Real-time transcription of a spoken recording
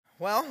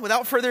Well,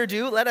 without further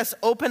ado, let us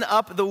open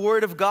up the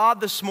Word of God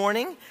this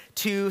morning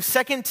to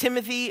 2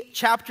 Timothy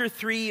chapter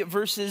 3,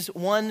 verses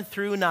 1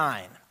 through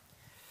 9.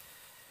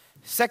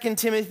 2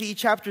 Timothy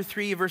chapter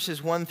 3,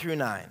 verses 1 through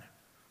 9.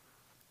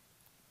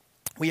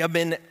 We have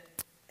been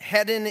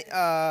heading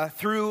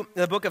through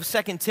the book of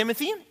 2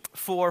 Timothy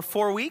for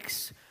 4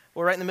 weeks.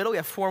 We're right in the middle. We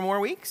have 4 more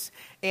weeks.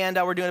 And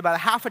we're doing about a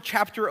half a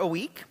chapter a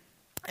week.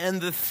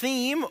 And the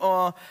theme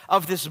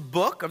of this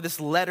book, of this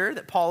letter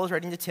that Paul is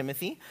writing to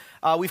Timothy,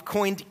 we've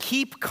coined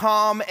 "Keep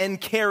Calm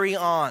and Carry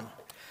On."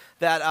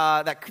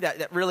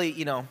 That really,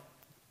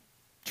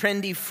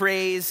 trendy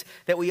phrase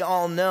that we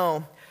all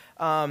know.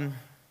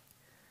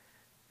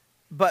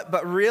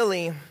 But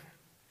really,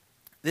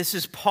 this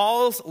is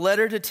Paul's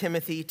letter to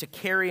Timothy to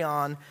carry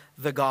on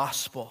the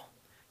gospel.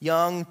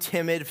 Young,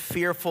 timid,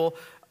 fearful,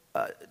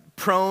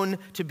 prone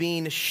to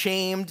being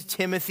shamed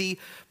Timothy,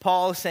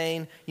 Paul is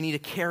saying you need to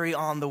carry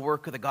on the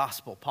work of the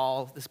gospel.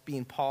 This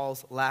being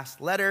Paul's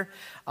last letter,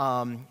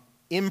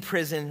 in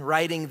prison,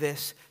 writing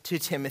this to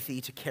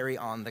Timothy to carry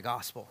on the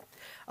gospel.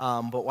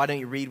 But why don't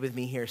you read with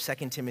me here,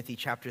 2 Timothy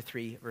chapter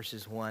 3,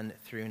 verses 1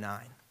 through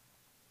 9.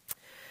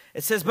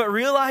 It says, "But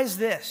realize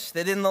this,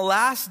 that in the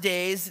last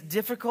days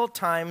difficult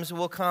times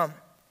will come.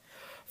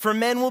 For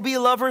men will be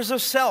lovers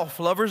of self,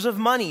 lovers of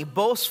money,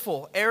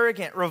 boastful,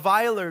 arrogant,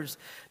 revilers,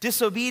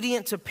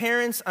 disobedient to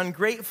parents,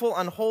 ungrateful,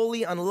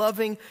 unholy,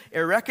 unloving,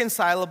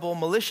 irreconcilable,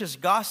 malicious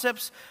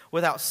gossips,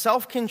 without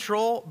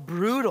self-control,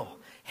 brutal,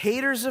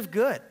 haters of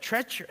good,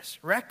 treacherous,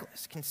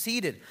 reckless,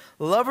 conceited,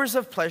 lovers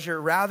of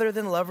pleasure rather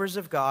than lovers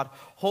of God,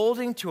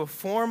 holding to a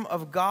form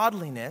of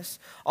godliness,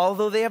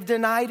 although they have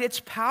denied its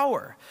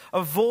power.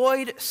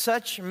 Avoid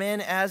such men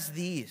as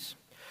these.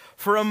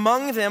 For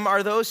among them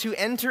are those who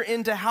enter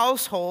into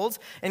households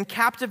and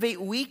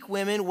captivate weak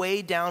women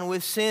weighed down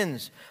with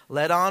sins,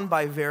 led on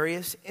by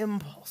various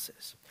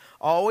impulses,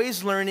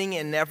 always learning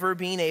and never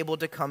being able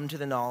to come to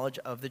the knowledge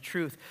of the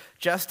truth.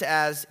 Just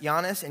as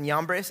Jannes and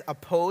Jambres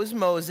oppose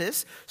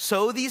Moses,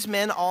 so these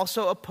men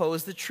also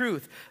oppose the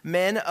truth,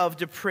 men of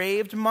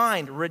depraved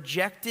mind,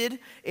 rejected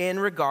in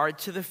regard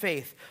to the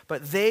faith.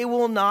 But they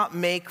will not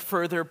make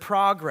further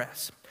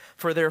progress.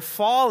 For their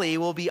folly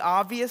will be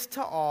obvious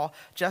to all,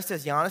 just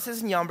as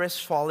Jannes' and Jambres'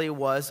 folly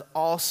was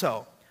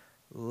also."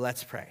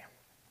 Let's pray.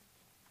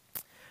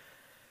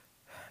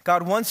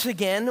 God, once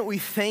again, we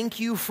thank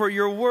you for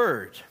your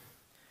word.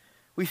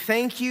 We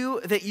thank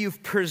you that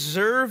you've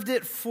preserved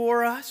it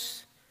for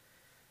us.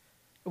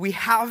 We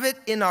have it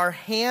in our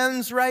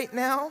hands right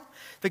now,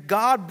 the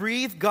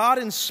God-breathed,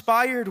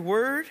 God-inspired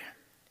word.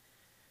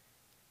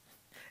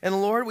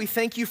 And Lord, we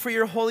thank you for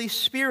your Holy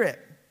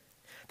Spirit.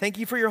 Thank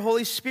you for your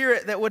Holy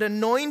Spirit that would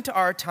anoint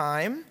our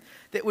time,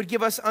 that would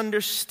give us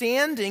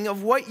understanding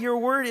of what your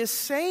word is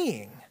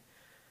saying.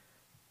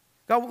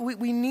 God,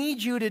 we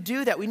need you to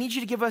do that. We need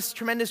you to give us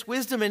tremendous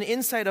wisdom and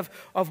insight of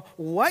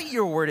what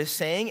your word is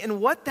saying and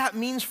what that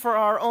means for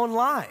our own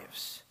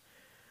lives.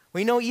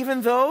 We know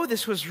even though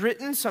this was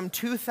written some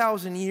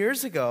 2,000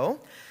 years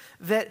ago,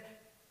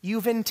 that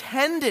you've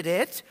intended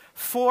it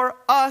for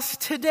us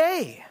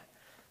today.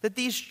 That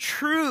these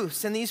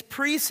truths and these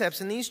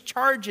precepts and these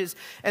charges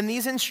and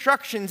these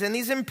instructions and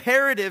these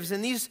imperatives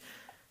and these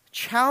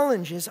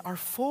challenges are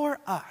for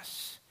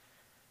us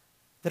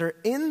that are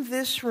in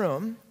this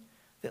room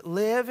that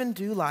live and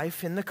do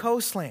life in the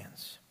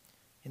coastlands,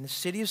 in the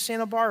city of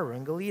Santa Barbara,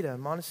 in Goleta,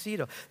 and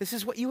Montecito. This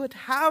is what you would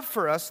have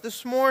for us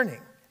this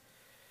morning.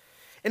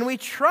 And we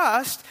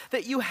trust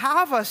that you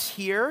have us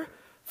here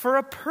for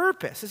a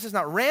purpose. This is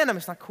not random,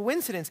 it's not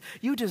coincidence.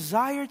 You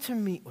desire to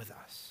meet with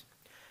us.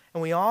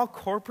 And we all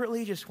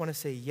corporately just want to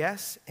say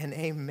yes and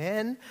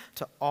amen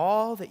to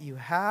all that you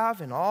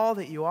have and all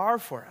that you are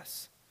for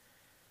us.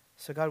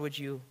 So God, would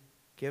you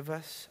give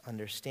us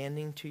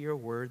understanding to your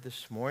word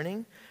this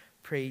morning?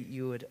 Pray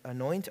you would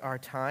anoint our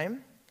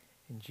time.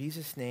 In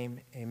Jesus'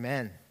 name,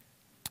 amen.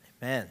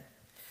 Amen.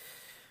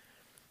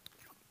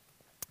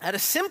 At a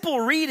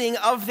simple reading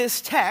of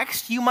this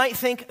text, you might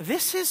think,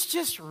 this is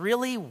just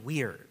really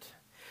weird.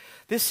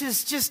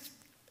 These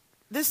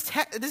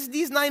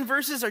 9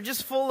 verses are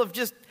just full of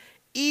just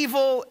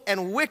evil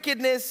and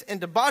wickedness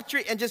and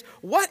debauchery and just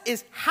what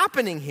is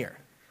happening here.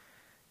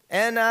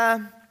 And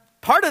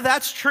part of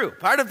that's true.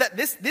 Part of that,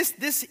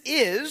 this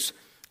is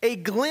a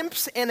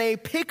glimpse and a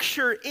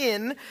picture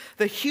in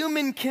the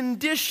human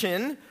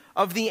condition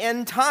of the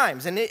end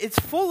times. And it's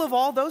full of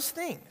all those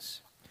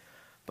things.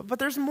 But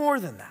there's more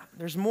than that.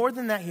 There's more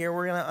than that here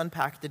we're going to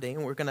unpack today,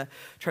 and we're going to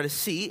try to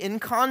see in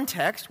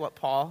context what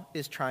Paul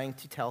is trying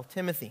to tell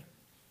Timothy.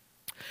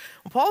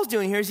 What Paul's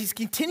doing here is he's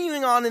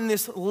continuing on in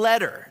this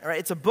letter. All right?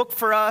 It's a book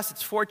for us.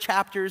 It's 4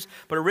 chapters,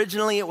 but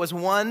originally it was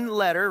one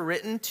letter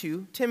written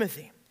to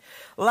Timothy.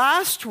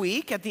 Last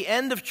week, at the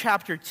end of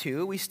chapter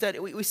 2, we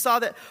saw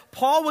that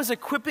Paul was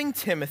equipping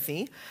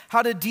Timothy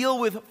how to deal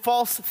with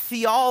false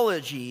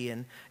theology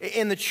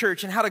in the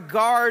church and how to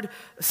guard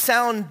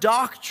sound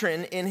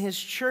doctrine in his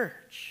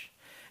church.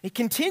 He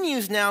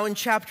continues now in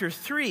chapter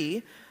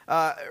 3,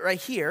 right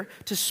here,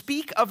 to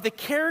speak of the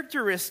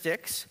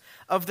characteristics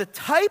of the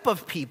type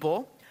of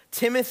people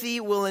Timothy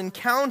will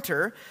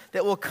encounter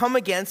that will come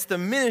against the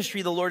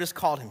ministry the Lord has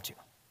called him to.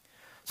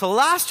 So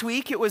last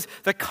week, it was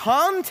the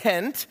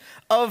content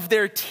of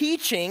their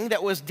teaching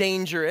that was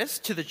dangerous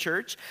to the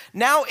church.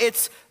 Now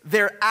it's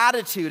their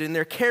attitude and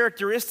their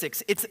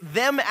characteristics. It's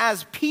them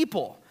as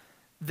people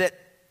that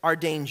are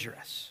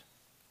dangerous.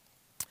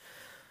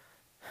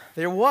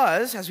 There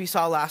was, as we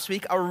saw last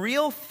week, a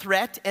real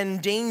threat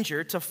and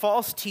danger to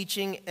false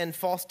teaching and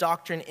false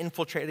doctrine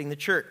infiltrating the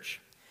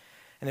church.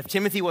 And if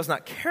Timothy was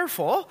not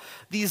careful,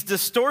 these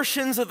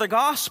distortions of the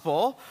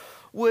gospel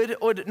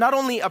would not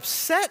only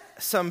upset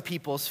some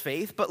people's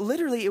faith, but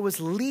literally it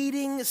was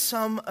leading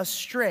some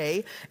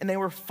astray, and they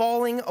were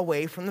falling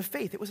away from the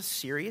faith. It was a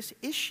serious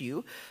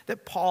issue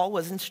that Paul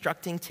was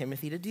instructing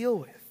Timothy to deal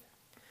with.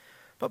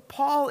 But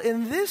Paul,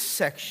 in this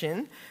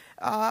section,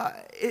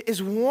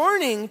 is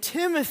warning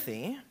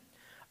Timothy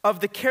of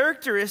the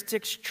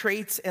characteristics,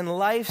 traits, and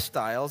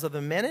lifestyles of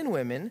the men and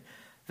women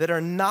that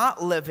are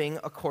not living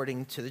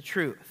according to the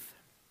truth.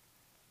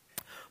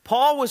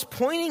 Paul was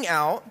pointing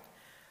out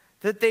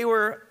that they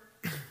were,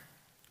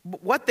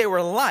 what they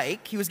were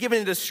like. He was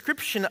given a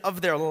description of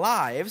their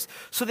lives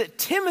so that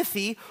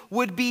Timothy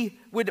would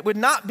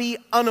not be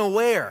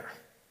unaware.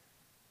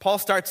 Paul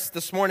starts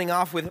this morning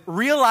off with,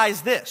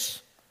 realize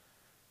this.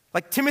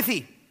 Like,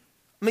 Timothy,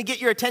 let me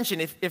get your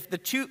attention.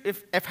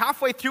 If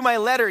halfway through my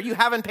letter you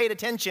haven't paid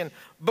attention,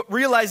 but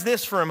realize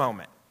this for a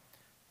moment.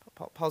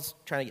 Paul's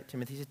trying to get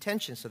Timothy's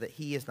attention so that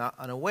he is not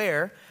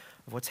unaware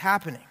of what's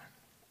happening.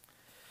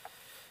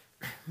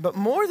 But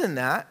more than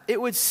that,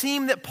 it would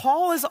seem that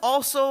Paul is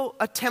also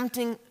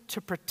attempting to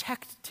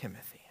protect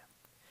Timothy.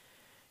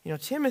 You know,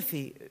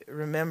 Timothy,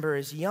 remember,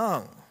 is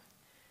young.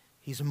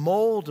 He's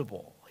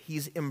moldable.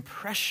 He's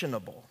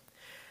impressionable.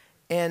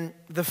 And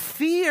the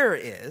fear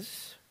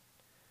is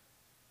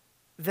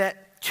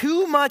that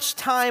too much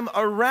time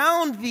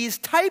around these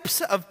types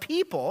of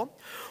people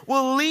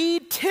will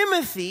lead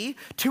Timothy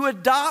to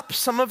adopt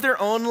some of their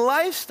own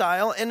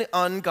lifestyle and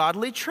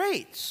ungodly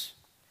traits.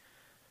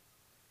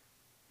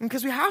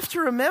 Because we have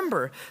to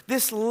remember,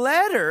 this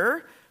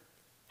letter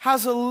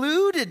has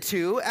alluded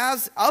to,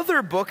 as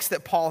other books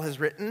that Paul has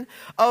written,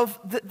 of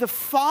the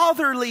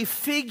fatherly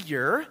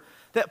figure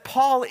that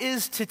Paul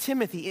is to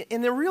Timothy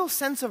in the real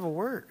sense of a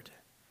word.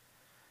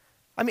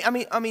 I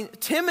mean,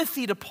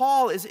 Timothy to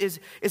Paul is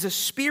a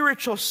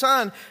spiritual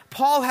son.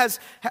 Paul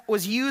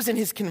was used in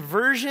his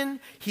conversion.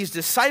 He's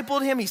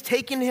discipled him. He's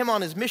taken him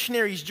on his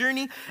missionary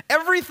journey.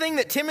 Everything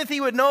that Timothy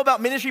would know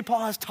about ministry,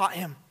 Paul has taught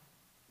him.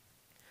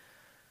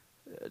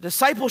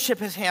 Discipleship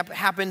has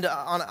happened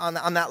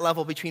on that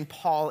level between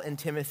Paul and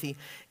Timothy.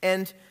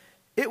 And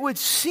it would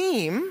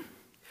seem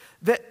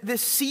that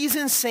this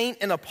seasoned saint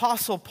and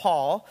apostle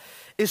Paul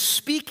is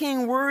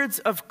speaking words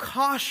of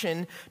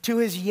caution to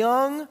his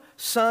young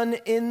son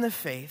in the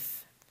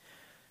faith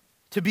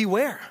to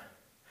beware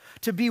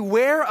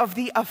of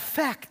the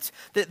effect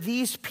that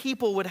these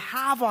people would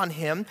have on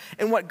him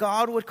and what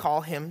God would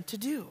call him to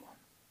do.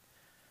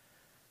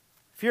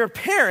 If you're a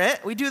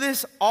parent, we do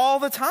this all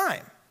the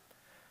time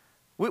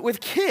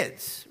with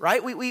kids,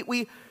 right?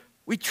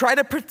 We try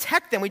to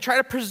protect them. We try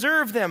to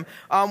preserve them.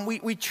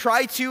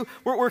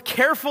 We're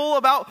careful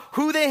about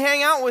who they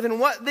hang out with and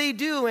what they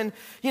do. And,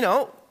 you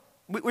know,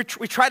 we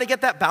try to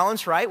get that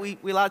balance right. We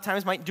a lot of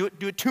times might do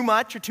it too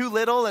much or too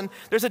little, and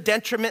there's a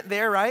detriment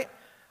there, right?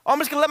 Oh, I'm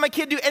just going to let my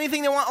kid do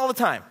anything they want all the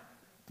time.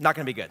 Not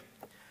going to be good.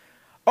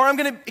 Or I'm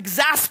going to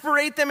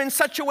exasperate them in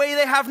such a way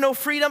they have no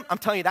freedom. I'm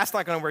telling you, that's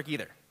not going to work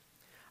either.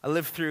 I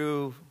lived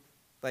through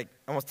like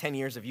almost 10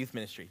 years of youth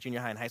ministry, junior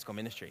high and high school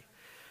ministry.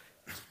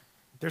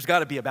 There's got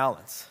to be a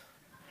balance.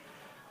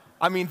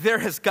 I mean, there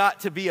has got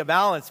to be a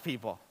balance,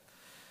 people.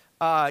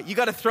 You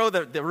got to throw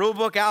the rule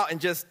book out and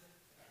just,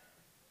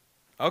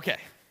 okay.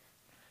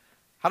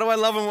 How do I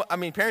love them? I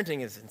mean,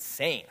 parenting is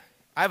insane.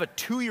 I have a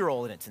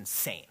 2-year-old and it's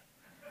insane.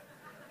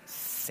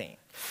 Insane.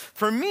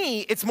 For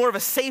me, it's more of a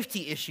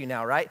safety issue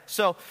now, right?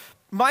 So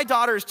my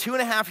daughter is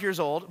 2.5 years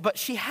old, but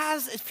she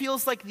has, it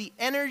feels like the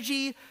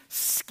energy,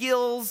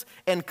 skills,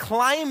 and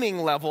climbing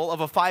level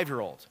of a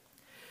 5-year-old.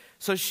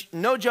 So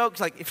no jokes,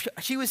 like if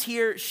she was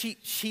here,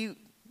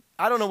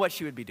 I don't know what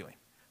she would be doing.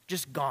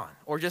 Just gone,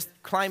 or just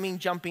climbing,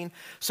 jumping.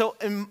 So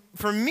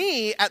for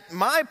me, at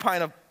my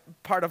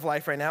part of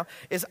life right now,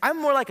 is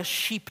I'm more like a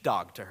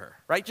sheepdog to her,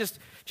 right? Just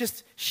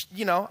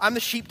you know, I'm the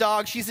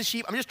sheepdog, she's the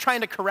sheep. I'm just trying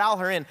to corral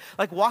her in.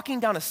 Like walking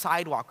down a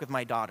sidewalk with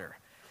my daughter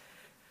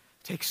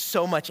takes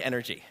so much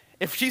energy.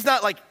 If she's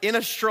not like in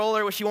a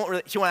stroller, she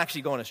won't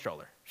actually go in a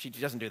stroller. She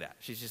doesn't do that.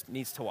 She just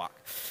needs to walk.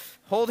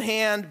 Hold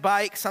hand,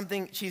 bike,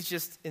 something. She's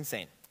just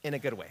insane in a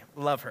good way.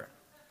 Love her.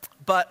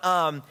 But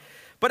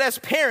as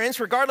parents,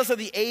 regardless of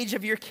the age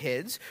of your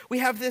kids, we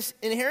have this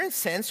inherent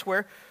sense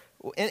where,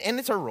 and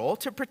it's our role,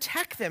 to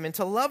protect them and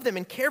to love them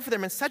and care for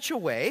them in such a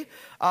way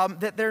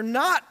that they're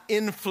not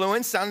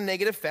influenced on a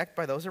negative effect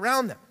by those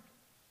around them.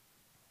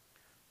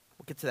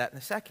 We'll get to that in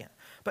a second.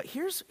 But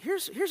here's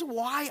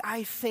why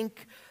I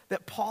think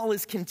that Paul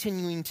is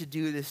continuing to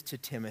do this to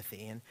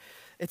Timothy.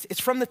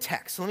 It's from the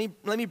text. So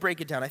let me break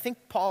it down. I think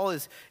Paul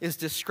is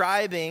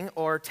describing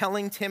or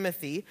telling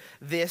Timothy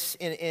this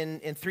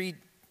in three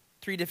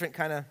different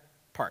kind of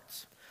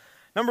parts.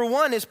 Number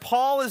one is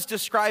Paul is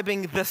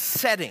describing the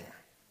setting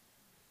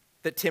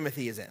that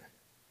Timothy is in.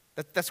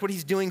 That's what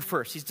he's doing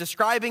first. He's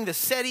describing the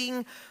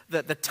setting,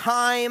 the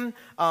time,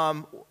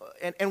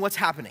 and what's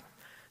happening.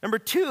 Number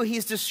two, he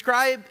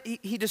describes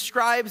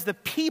the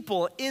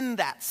people in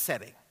that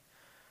setting.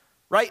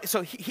 Right?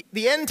 So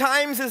the end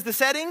times is the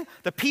setting.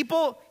 The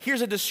people,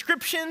 here's a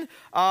description.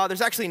 There's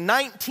actually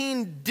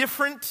 19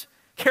 different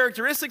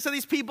characteristics of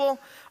these people.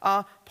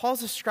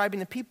 Paul's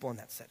describing the people in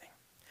that setting.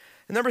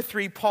 And number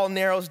three, Paul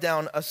narrows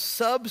down a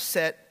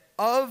subset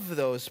of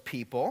those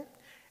people,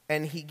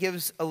 and he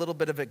gives a little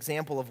bit of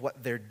example of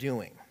what they're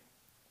doing.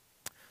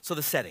 So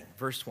the setting,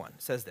 verse 1,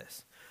 says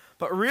this.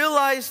 But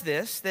realize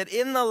this, that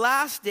in the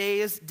last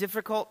days,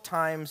 difficult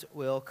times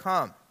will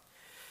come.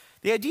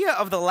 The idea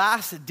of the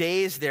last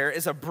days there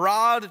is a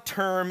broad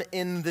term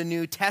in the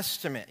New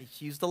Testament. It's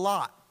used a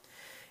lot.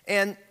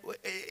 And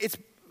it's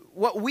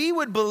what we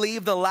would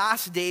believe the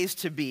last days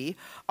to be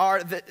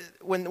are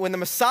when the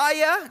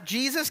Messiah,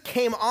 Jesus,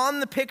 came on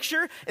the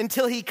picture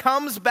until he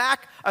comes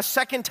back a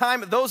second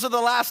time. Those are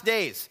the last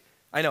days.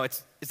 I know,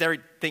 it's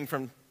everything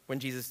from when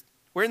Jesus,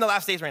 we're in the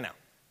last days right now.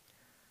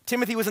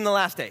 Timothy was in the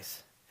last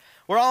days.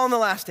 We're all in the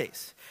last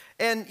days.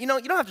 And, you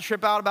don't have to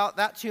trip out about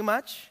that too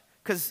much,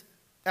 because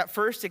at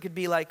first, it could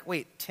be like,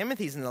 wait,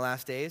 Timothy's in the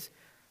last days,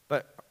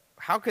 but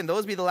how can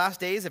those be the last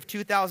days if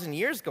 2,000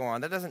 years go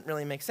on? That doesn't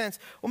really make sense.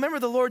 Well, remember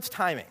the Lord's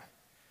timing.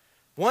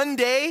 One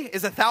day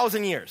is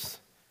 1,000 years,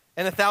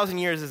 and 1,000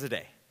 years is a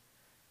day.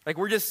 Like,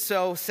 we're just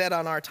so set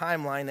on our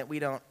timeline that we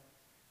don't,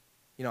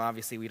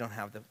 obviously we don't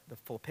have the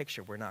full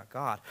picture. We're not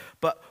God.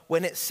 But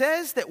when it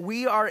says that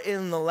we are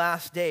in the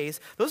last days,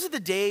 those are the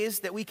days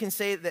that we can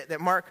say that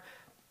mark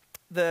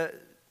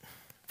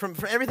from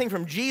everything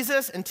from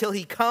Jesus until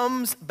he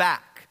comes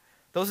back.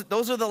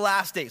 Those are the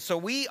last days. So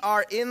we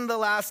are in the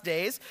last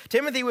days.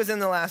 Timothy was in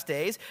the last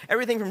days.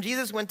 Everything from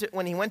Jesus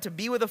when he went to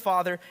be with the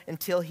Father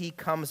until he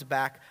comes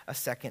back a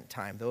second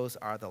time. Those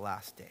are the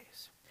last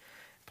days.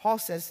 Paul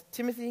says,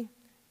 Timothy,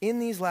 in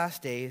these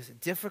last days,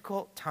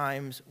 difficult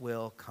times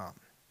will come.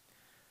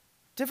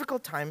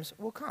 Difficult times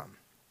will come.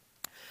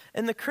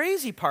 And the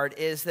crazy part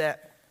is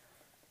that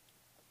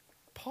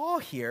Paul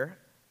here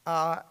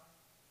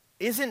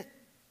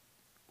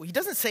he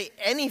doesn't say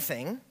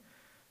anything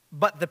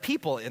but the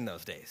people in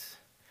those days.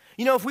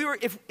 If we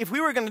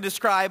were going to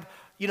describe,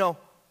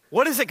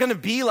 what is it going to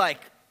be like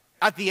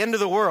at the end of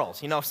the world?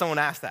 If someone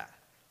asked that.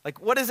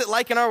 Like, what is it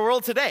like in our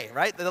world today,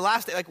 right? The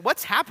last day, like,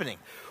 what's happening?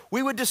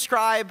 We would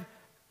describe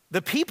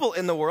the people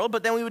in the world,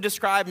 but then we would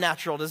describe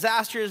natural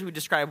disasters, we would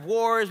describe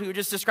wars, we would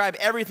just describe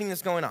everything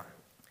that's going on.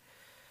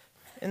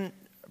 And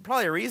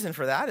probably a reason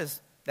for that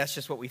is that's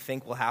just what we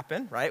think will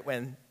happen, right?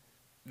 When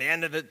the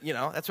end of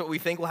that's what we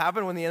think will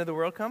happen when the end of the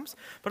world comes.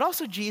 But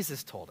also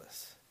Jesus told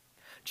us.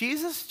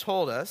 Jesus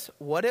told us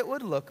what it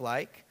would look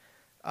like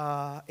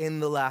in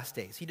the last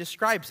days. He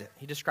describes it.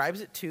 He describes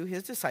it to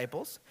his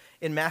disciples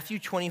in Matthew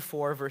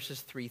 24,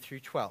 verses 3 through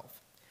 12. It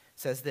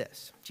says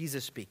this,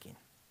 Jesus speaking.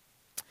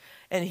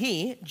 And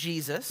he,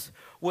 Jesus,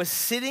 was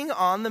sitting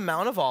on the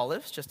Mount of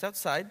Olives, just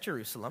outside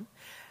Jerusalem.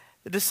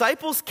 The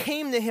disciples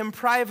came to him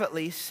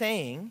privately,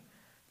 saying,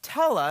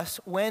 tell us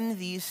when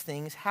these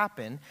things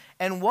happen,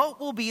 and what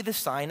will be the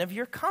sign of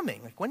your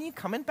coming? Like, when are you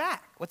coming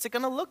back? What's it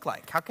going to look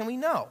like? How can we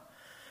know?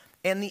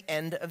 And the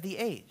end of the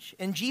age.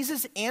 And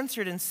Jesus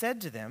answered and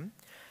said to them,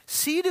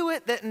 see to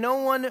it that no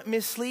one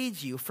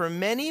misleads you, for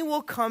many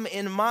will come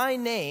in my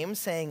name,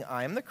 saying,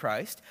 I am the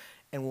Christ,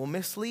 and will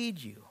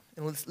mislead you,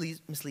 and will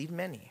mislead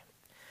many.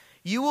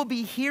 You will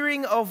be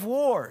hearing of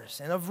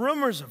wars and of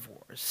rumors of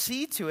wars.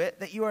 See to it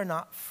that you are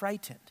not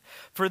frightened.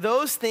 For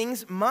those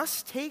things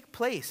must take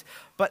place,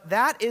 but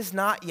that is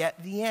not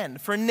yet the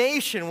end. For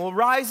nation will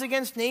rise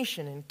against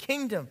nation, and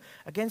kingdom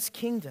against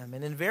kingdom,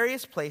 and in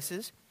various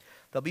places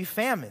there'll be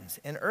famines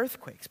and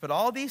earthquakes, but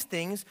all these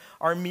things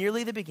are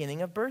merely the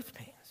beginning of birth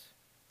pains.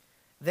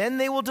 Then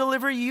they will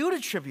deliver you to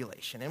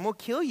tribulation and will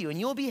kill you, and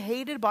you will be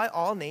hated by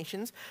all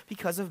nations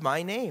because of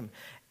my name.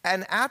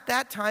 And at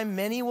that time,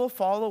 many will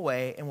fall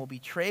away and will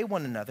betray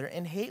one another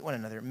and hate one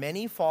another.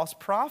 Many false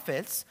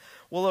prophets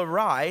will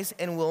arise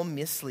and will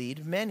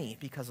mislead many.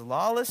 Because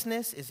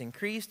lawlessness is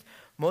increased,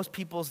 most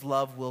people's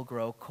love will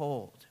grow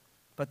cold.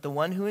 But the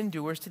one who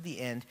endures to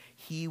the end,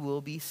 he will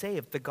be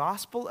saved. The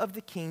gospel of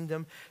the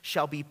kingdom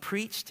shall be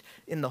preached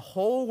in the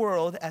whole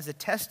world as a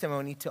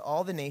testimony to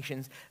all the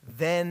nations.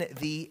 Then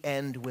the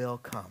end will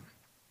come.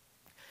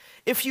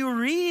 If you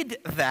read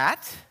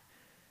that,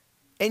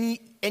 and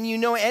you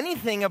know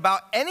anything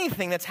about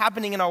anything that's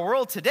happening in our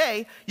world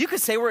today, you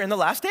could say we're in the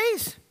last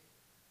days.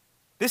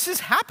 This is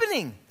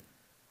happening.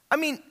 I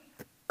mean,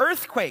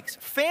 earthquakes,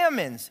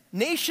 famines,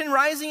 nation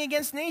rising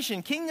against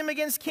nation, kingdom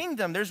against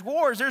kingdom. There's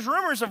wars, there's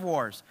rumors of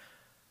wars.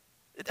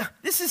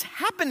 This is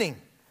happening.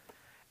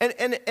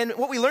 And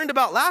what we learned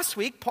about last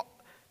week,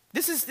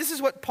 This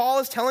is what Paul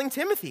is telling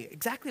Timothy,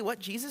 exactly what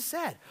Jesus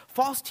said.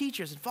 False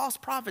teachers and false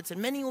prophets,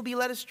 and many will be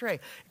led astray.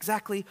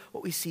 Exactly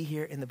what we see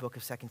here in the book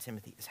of 2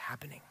 Timothy is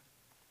happening.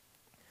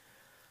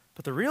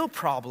 But the real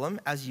problem,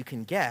 as you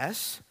can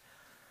guess,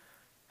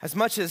 as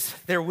much as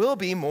there will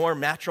be more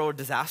natural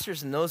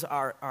disasters, and those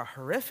are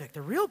horrific,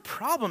 the real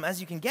problem,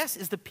 as you can guess,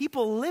 is the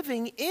people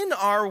living in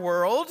our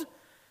world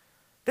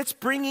that's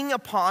bringing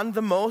upon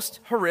the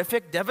most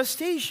horrific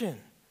devastation.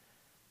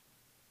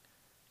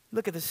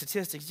 Look at the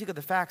statistics, look at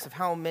the facts of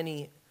how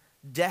many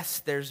deaths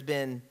there's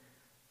been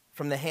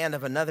from the hand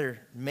of another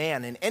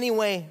man in any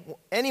way,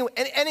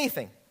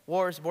 anything,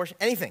 wars, abortion,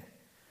 anything,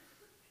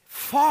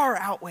 far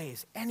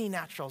outweighs any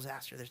natural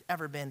disaster there's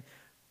ever been,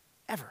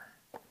 ever.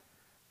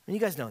 And you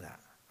guys know that.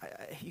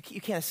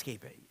 You can't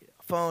escape it.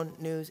 Phone,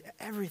 news,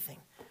 everything.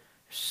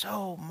 There's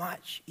so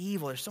much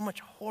evil. There's so much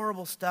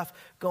horrible stuff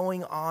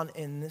going on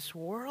in this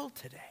world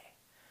today.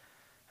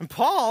 And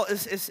Paul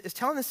is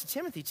telling this to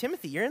Timothy.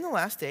 Timothy, you're in the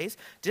last days.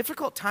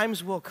 Difficult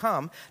times will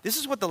come. This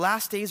is what the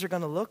last days are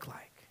going to look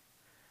like.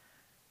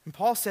 And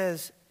Paul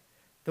says,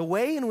 the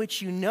way in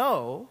which you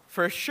know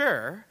for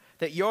sure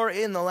that you're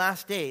in the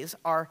last days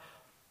are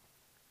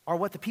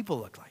what the people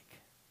look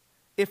like.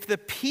 If the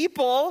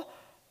people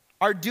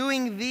are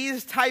doing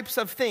these types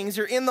of things,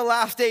 you're in the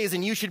last days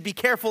and you should be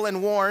careful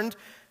and warned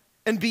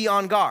and be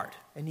on guard.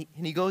 And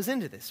he goes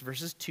into this,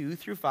 verses 2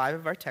 through 5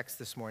 of our text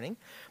this morning.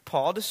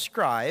 Paul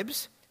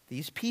describes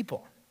these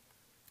people.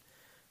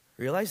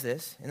 Realize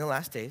this, in the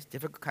last days,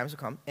 difficult times will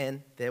come,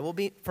 and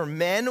for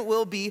men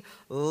will be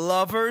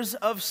lovers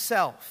of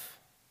self,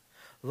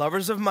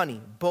 lovers of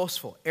money,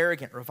 boastful,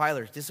 arrogant,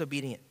 revilers,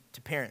 disobedient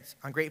to parents,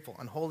 ungrateful,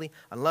 unholy,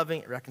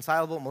 unloving,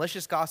 irreconcilable,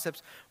 malicious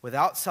gossips,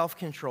 without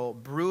self-control,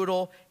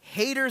 brutal,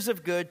 haters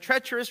of good,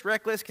 treacherous,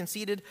 reckless,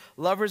 conceited,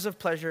 lovers of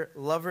pleasure,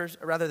 lovers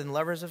rather than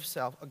lovers of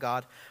self, a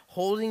God,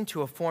 holding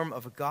to a form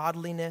of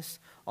godliness,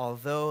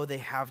 although they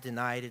have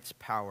denied its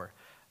power.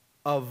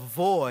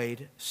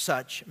 Avoid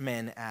such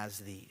men as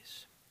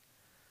these.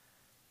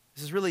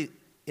 This is really,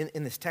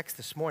 in this text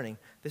this morning,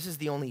 this is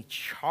the only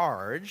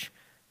charge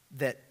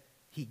that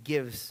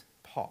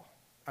Paul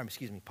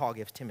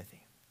gives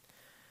Timothy.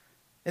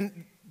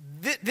 And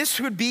this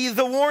would be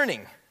the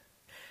warning.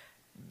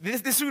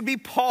 This would be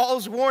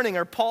Paul's warning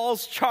or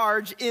Paul's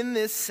charge in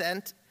this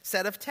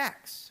set of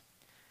texts.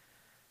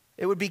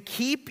 It would be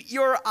keep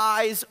your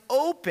eyes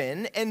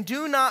open and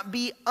do not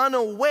be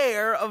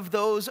unaware of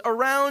those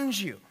around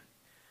you.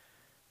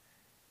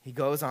 He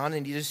goes on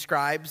and he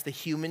describes the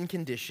human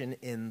condition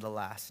in the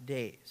last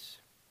days.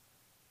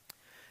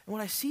 And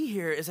what I see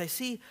here is I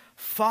see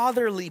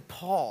fatherly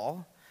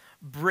Paul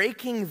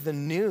breaking the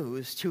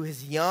news to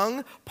his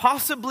young,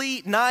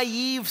 possibly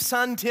naive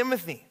son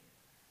Timothy,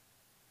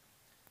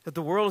 that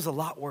the world is a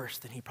lot worse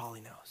than he probably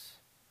knows.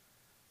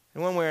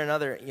 In one way or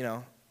another,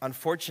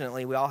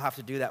 unfortunately, we all have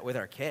to do that with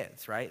our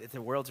kids, right?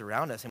 The world's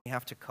around us, and we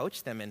have to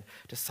coach them and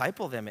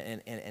disciple them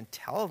and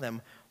tell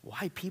them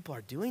why people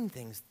are doing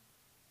things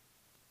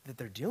that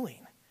they're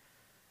doing.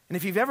 And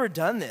if you've ever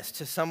done this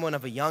to someone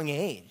of a young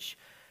age,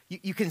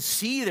 you can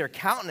see their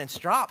countenance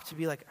drop to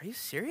be like, are you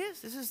serious?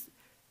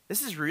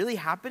 This is really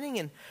happening?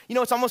 And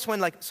it's almost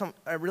when like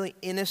a really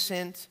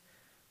innocent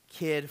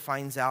kid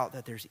finds out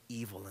that there's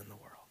evil in the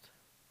world.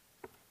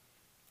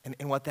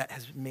 And what that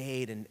has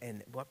made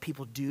and what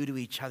people do to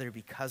each other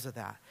because of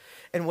that.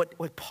 And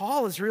what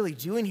Paul is really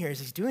doing here is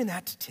he's doing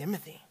that to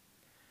Timothy.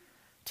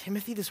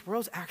 Timothy, this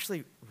world's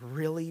actually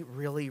really,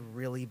 really,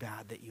 really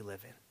bad that you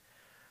live in.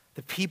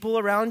 The people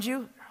around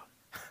you,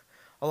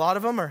 a lot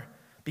of them are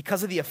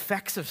because of the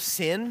effects of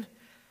sin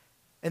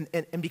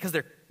and because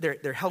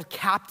they're held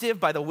captive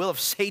by the will of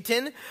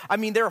Satan. I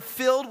mean, they're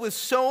filled with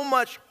so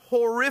much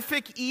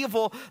horrific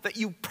evil that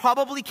you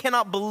probably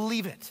cannot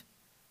believe it.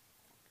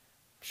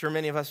 I'm sure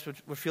many of us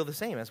would feel the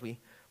same as we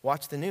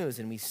watch the news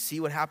and we see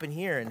what happened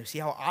here and we see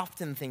how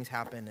often things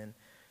happen, and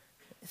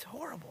it's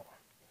horrible.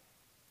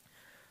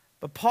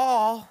 But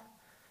Paul,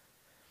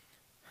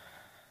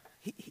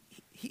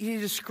 he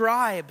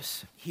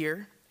describes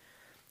here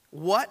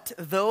what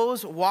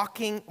those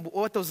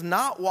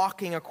not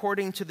walking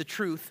according to the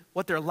truth,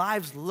 what their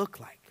lives look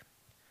like.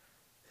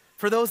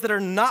 For those that are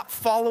not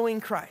following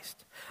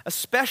Christ,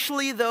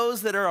 especially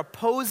those that are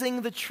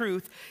opposing the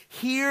truth,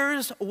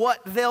 here's what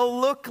they'll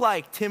look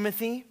like,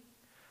 Timothy.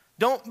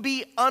 Don't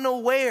be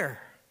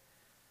unaware.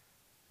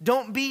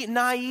 Don't be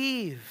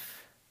naive.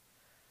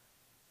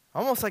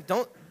 Almost like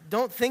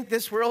don't think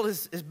this world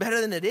is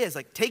better than it is.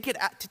 Like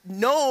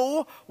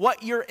know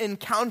what you're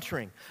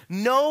encountering.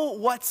 Know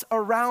what's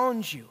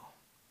around you.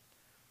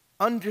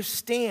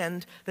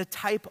 Understand the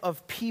type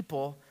of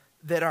people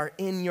that are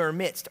in your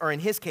midst, or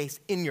in his case,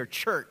 in your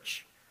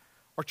church,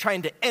 or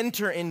trying to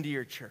enter into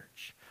your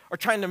church, or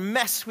trying to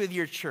mess with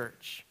your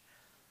church,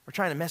 or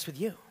trying to mess with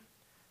you.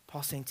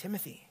 Paul's saying,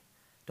 Timothy,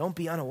 don't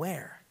be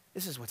unaware.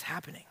 This is what's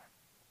happening.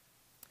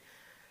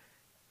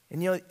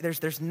 And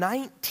there's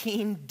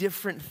 19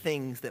 different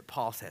things that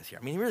Paul says here.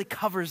 I mean, he really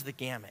covers the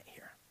gamut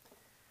here.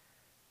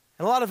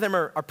 And a lot of them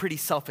are pretty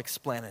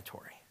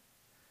self-explanatory.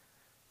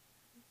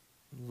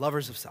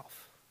 Lovers of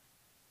self.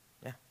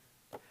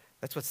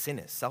 That's what sin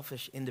is,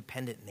 selfish,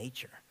 independent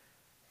nature.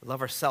 We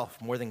love ourselves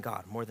more than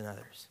God, more than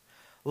others.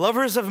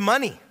 Lovers of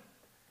money.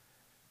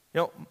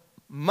 You know,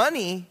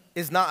 money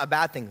is not a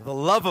bad thing. The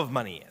love of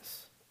money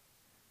is.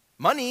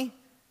 Money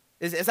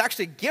is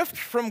actually a gift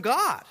from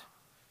God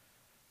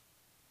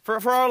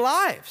for our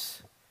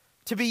lives,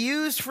 to be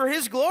used for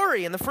his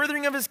glory and the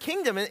furthering of his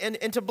kingdom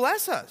and to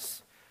bless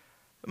us.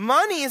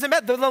 Money isn't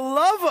bad. The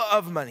love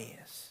of money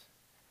is.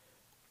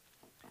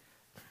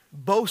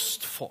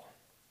 Boastful.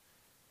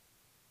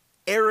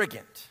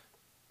 Arrogant.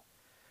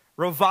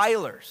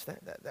 Revilers,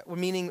 that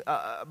meaning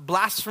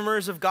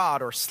blasphemers of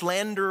God or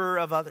slanderer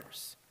of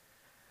others.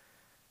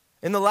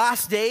 In the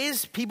last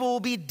days, people will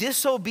be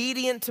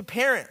disobedient to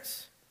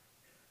parents.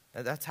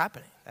 That's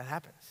happening. That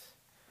happens.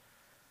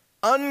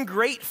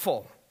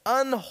 Ungrateful,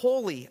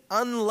 unholy,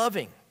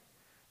 unloving,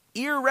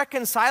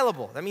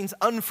 irreconcilable. That means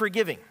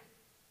unforgiving.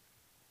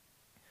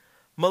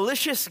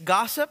 Malicious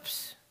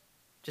gossips,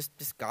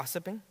 just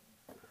gossiping.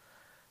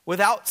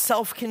 Without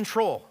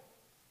self-control.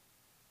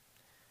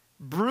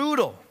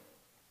 Brutal.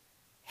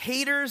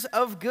 Haters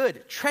of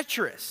good.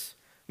 Treacherous,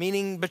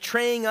 meaning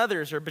betraying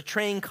others or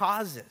betraying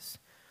causes.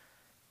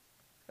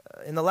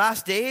 In the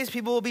last days,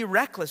 people will be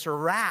reckless or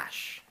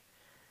rash,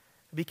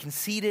 be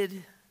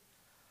conceited,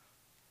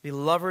 be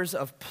lovers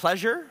of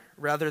pleasure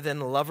rather than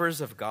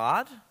lovers of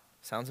God.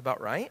 Sounds about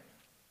right.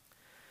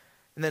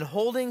 And then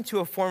holding to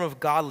a form of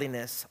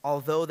godliness,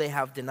 although they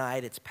have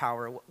denied its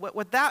power.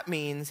 What that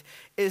means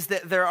is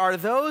that there are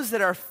those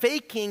that are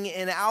faking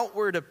an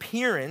outward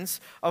appearance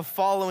of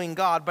following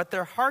God, but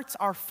their hearts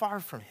are far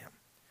from him.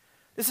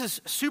 This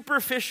is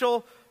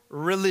superficial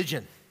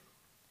religion.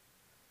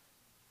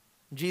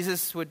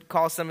 Jesus would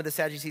call some of the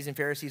Sadducees and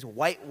Pharisees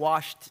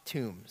whitewashed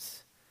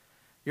tombs.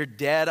 You're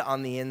dead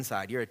on the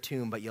inside. You're a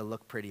tomb, but you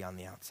look pretty on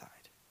the outside.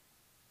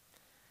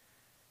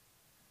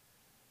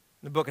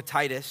 In the book of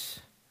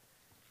Titus,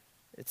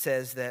 it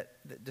says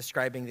that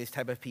describing these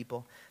type of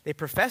people, they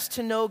profess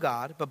to know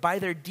God, but by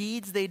their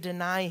deeds they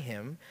deny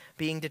him,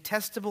 being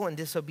detestable and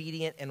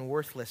disobedient and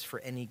worthless for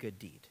any good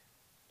deed.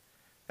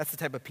 That's the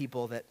type of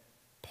people that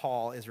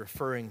Paul is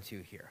referring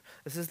to here.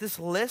 This is this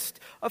list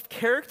of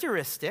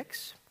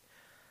characteristics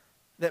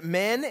that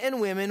men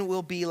and women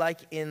will be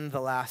like in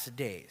the last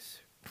days.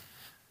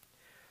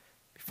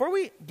 Before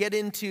we get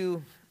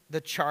into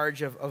the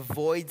charge of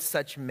avoid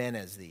such men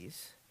as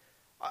these,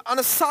 on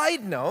a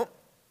side note,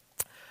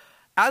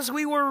 as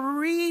we were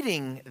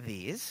reading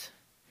these,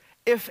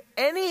 if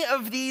any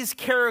of these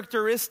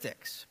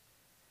characteristics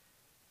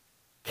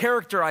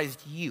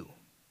characterized you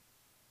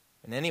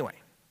in any way,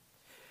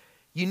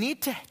 you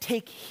need to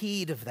take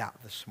heed of that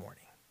this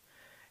morning.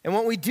 And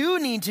what we do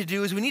need to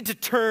do is we need to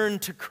turn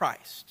to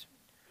Christ.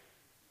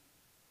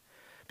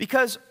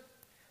 Because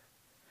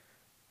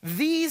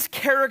these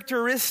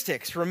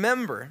characteristics,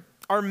 remember,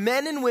 are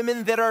men and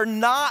women that are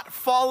not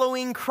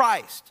following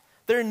Christ.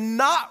 They're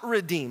not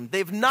redeemed.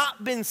 They've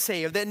not been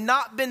saved. They've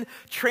not been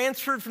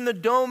transferred from the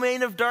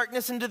domain of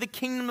darkness into the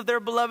kingdom of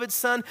their beloved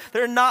Son.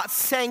 They're not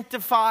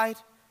sanctified.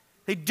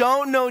 They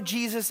don't know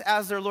Jesus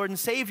as their Lord and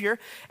Savior.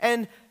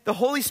 And the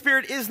Holy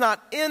Spirit is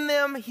not in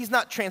them. He's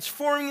not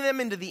transforming them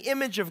into the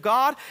image of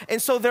God.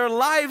 And so their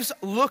lives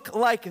look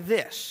like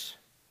this.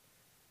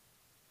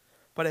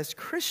 But as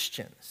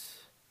Christians,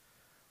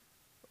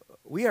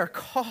 we are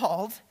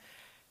called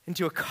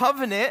into a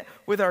covenant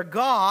with our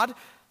God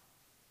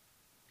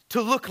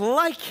to look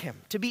like him,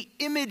 to be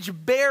image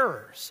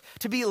bearers,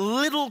 to be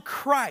little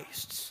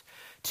Christs,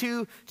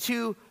 to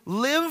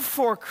live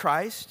for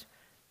Christ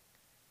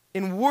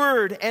in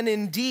word and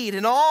in deed.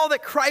 And all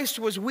that Christ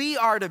was, we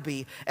are to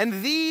be.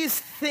 And these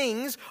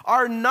things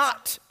are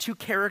not to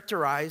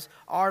characterize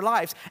our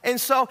lives.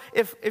 And so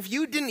if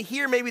you didn't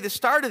hear maybe the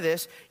start of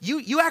this,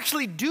 you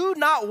actually do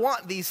not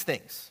want these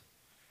things.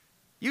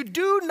 You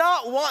do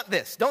not want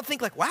this. Don't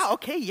think like, wow,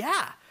 okay,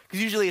 yeah.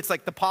 Because usually it's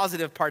like the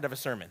positive part of a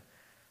sermon.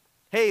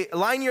 Hey,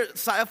 line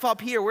yourself up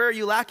here. Where are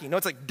you lacking? No,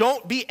 it's like,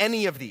 don't be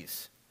any of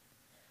these.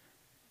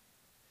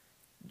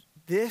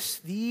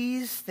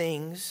 These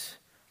things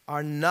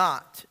are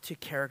not to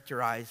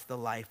characterize the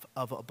life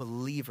of a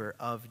believer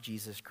of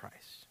Jesus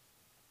Christ.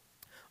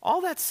 All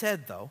that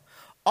said, though,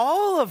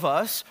 all of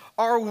us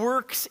are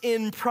works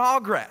in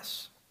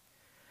progress.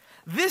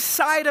 This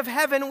side of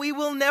heaven, we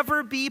will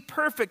never be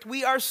perfect.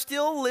 We are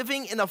still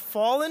living in a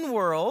fallen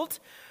world.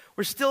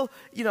 We're still,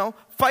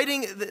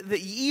 fighting the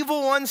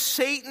evil one,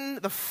 Satan,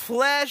 the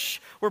flesh.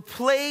 We're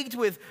plagued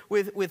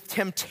with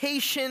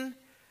temptation.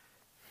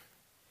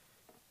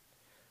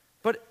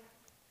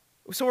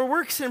 So we're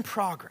works in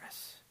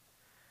progress.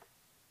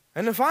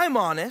 And if I'm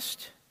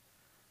honest,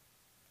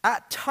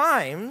 at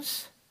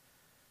times,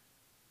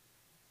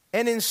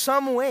 and in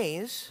some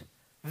ways,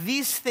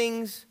 these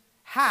things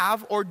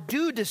have or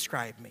do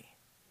describe me.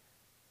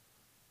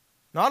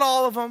 Not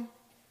all of them.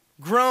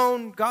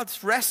 Grown,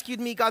 God's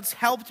rescued me, God's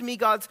helped me,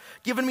 God's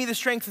given me the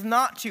strength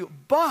not to.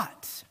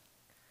 But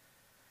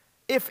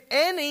if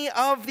any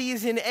of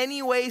these in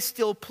any way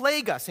still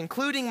plague us,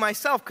 including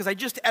myself, because I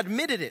just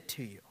admitted it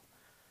to you,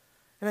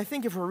 and I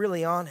think if we're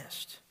really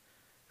honest,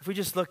 if we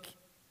just look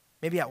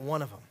maybe at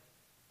one of them,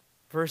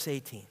 verse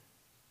 18.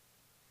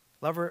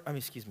 The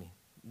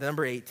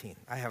number 18.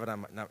 I have it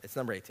on it's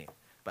number 18.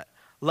 But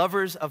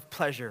lovers of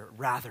pleasure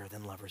rather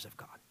than lovers of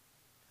God.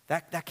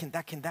 That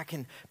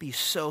can be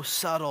so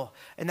subtle,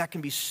 and that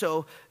can be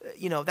so,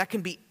 that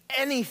can be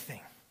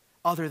anything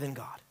other than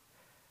God.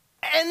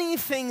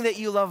 Anything that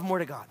you love more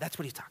to God. That's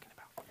what he's talking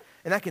about.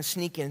 And that can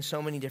sneak in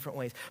so many different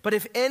ways. But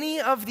if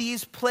any of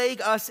these plague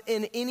us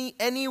in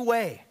any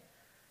way,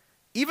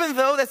 even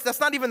though that's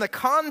not even the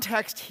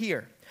context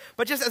here,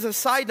 but just as a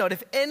side note,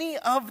 if any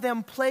of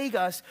them plague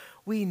us,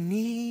 we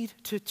need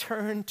to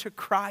turn to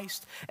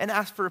Christ and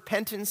ask for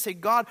repentance. Say,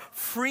 God,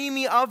 free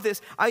me of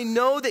this. I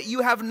know that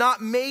you have not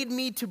made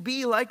me to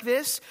be like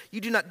this. You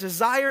do not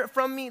desire it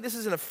from me. This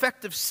is an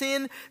effect of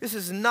sin. This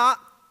is not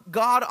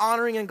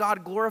God-honoring and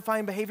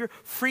God-glorifying behavior.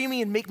 Free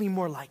me and make me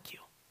more like you.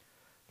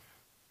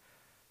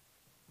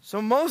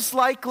 So most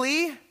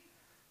likely,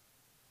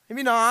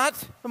 maybe not,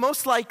 but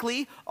most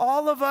likely,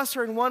 all of us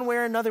are in one way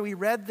or another. We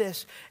read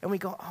this and we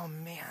go, oh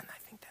man, I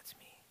think that's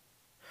me.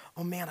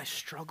 Oh man, I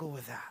struggle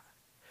with that.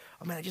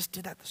 Oh man, I just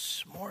did that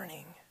this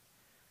morning.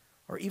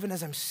 Or even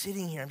as I'm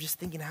sitting here, I'm just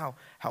thinking how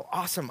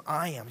awesome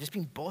I am. Just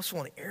being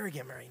boastful and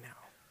arrogant right now.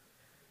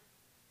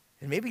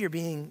 And maybe you're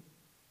being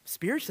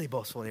spiritually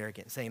boastful and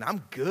arrogant, saying,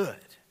 I'm good.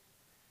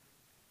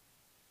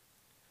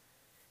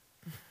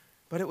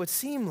 But it would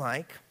seem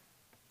like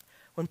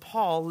when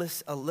Paul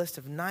lists a list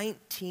of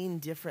 19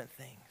 different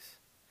things,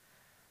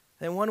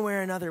 that one way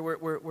or another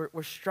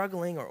we're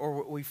struggling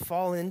or we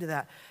fall into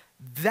that.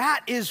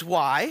 That is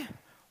why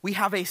we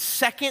have a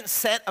second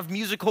set of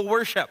musical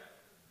worship.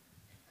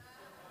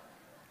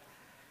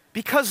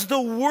 Because the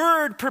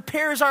word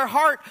prepares our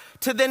heart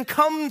to then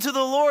come to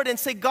the Lord and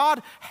say,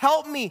 God,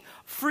 help me,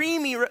 free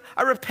me,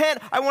 I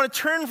repent, I want to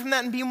turn from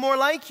that and be more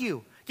like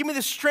you. Give me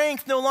the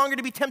strength no longer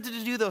to be tempted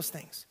to do those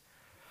things.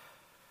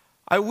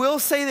 I will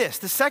say this,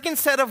 the second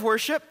set of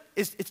worship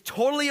it's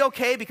totally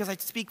okay because I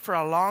speak for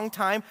a long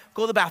time,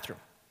 go to the bathroom.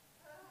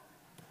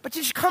 But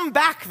you should come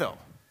back though.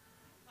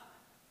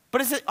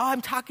 But is it,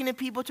 I'm talking to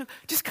people too?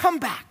 Just come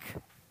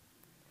back.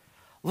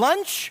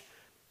 Lunch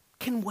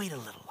can wait a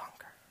little longer.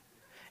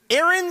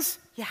 Errands,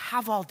 you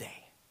have all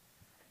day.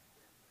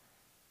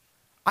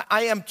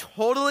 I am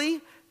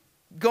totally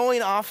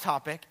going off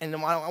topic, and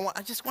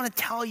I just want to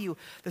tell you,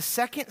 the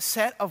second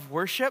set of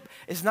worship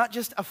is not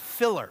just a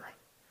filler.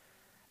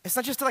 It's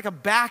not just like a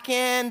back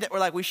end that we're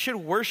like, we should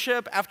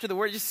worship after the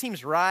word. It just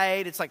seems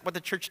right. It's like what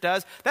the church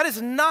does. That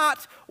is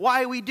not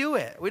why we do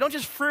it. We don't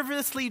just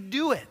frivolously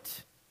do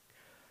it.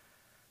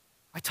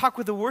 I talk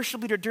with the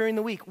worship leader during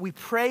the week. We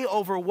pray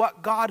over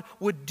what God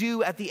would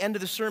do at the end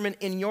of the sermon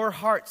in your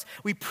hearts.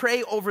 We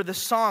pray over the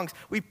songs.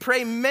 We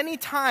pray many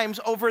times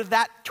over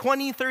that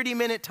 20,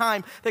 30-minute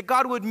time that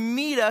God would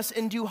meet us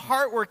and do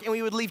heart work and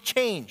we would leave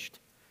changed.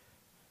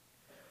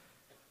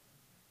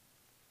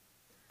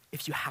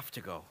 If you have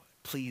to go,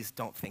 please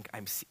don't think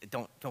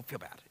don't feel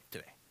bad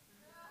today.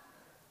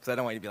 Because I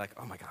don't want you to be like,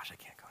 oh my gosh, I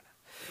can't go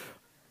now.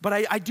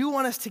 But I do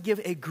want us to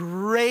give a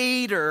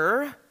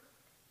greater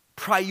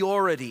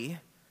priority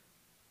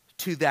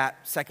to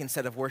that second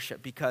set of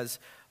worship because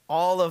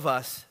all of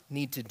us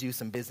need to do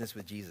some business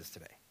with Jesus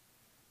today.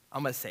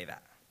 I'm going to say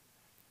that.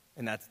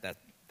 And that's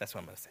what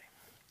I'm going to say.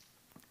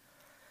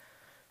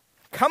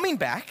 Coming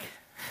back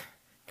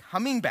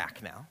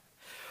now,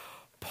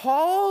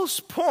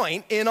 Paul's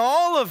point in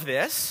all of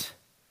this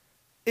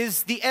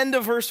is the end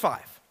of verse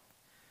 5.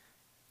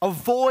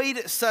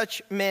 Avoid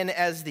such men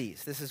as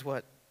these. This is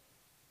what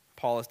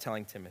Paul is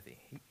telling Timothy.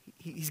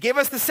 He's gave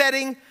us the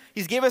setting,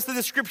 he's gave us the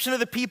description of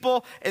the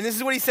people, and this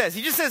is what he says.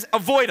 He just says,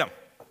 avoid them.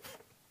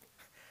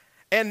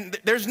 And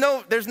there's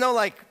no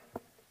like,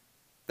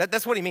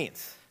 that's what he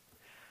means.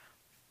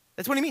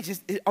 That's what he means.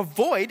 Just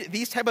avoid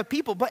these type of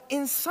people. But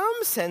in some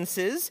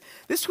senses,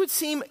 this would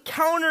seem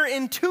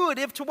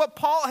counterintuitive to what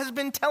Paul has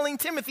been telling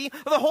Timothy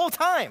the whole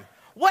time.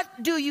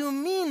 What do you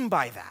mean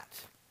by that?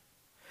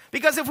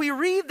 Because if we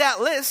read that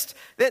list,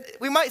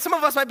 some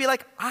of us might be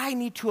like, I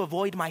need to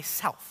avoid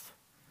myself.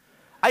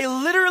 I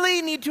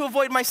literally need to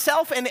avoid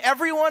myself and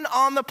everyone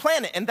on the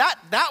planet. And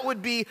that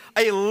would be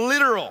a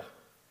literal,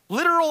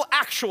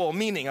 actual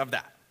meaning of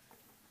that.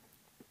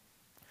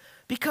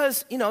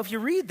 Because, if you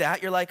read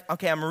that, you're like,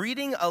 okay, I'm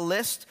reading a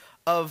list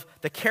of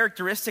the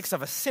characteristics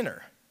of a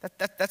sinner.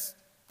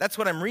 That's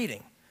what I'm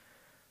reading.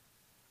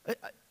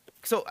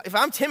 So if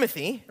I'm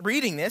Timothy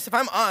reading this, if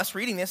I'm us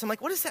reading this, I'm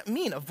like, what does that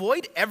mean?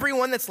 Avoid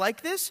everyone that's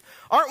like this?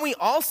 Aren't we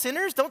all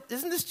sinners?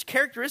 Isn't this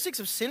characteristics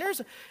of sinners?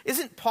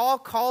 Isn't Paul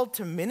called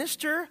to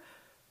minister?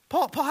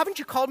 Paul, haven't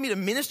you called me to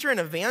minister and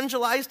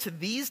evangelize to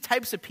these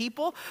types of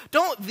people?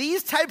 Don't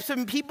these types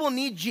of people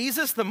need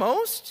Jesus the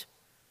most?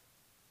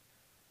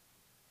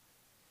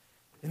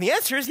 And the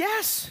answer is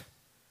yes.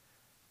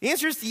 The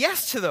answer is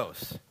yes to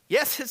those.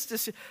 Yes, it's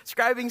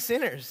describing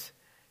sinners.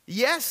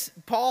 Yes,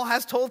 Paul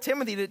has told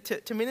Timothy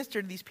to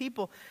minister to these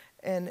people,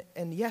 and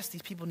yes,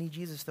 these people need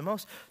Jesus the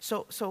most.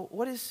 So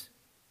what is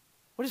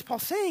Paul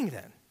saying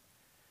then?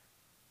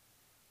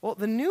 Well,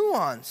 the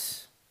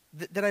nuance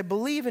that I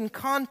believe in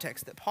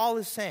context that Paul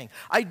is saying,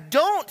 I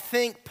don't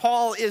think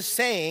Paul is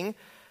saying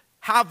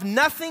Have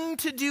nothing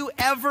to do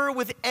ever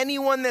with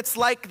anyone that's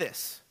like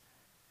this.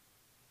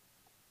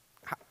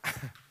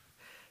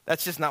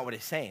 That's just not what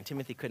he's saying.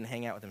 Timothy couldn't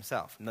hang out with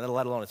himself, let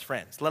alone his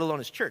friends, let alone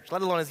his church,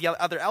 let alone his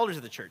other elders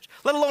of the church,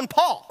 let alone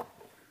Paul.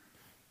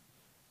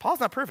 Paul's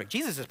not perfect.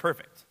 Jesus is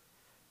perfect.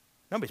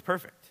 Nobody's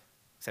perfect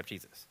except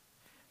Jesus.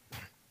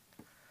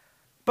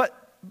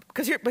 But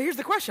here's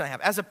the question I have.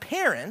 As a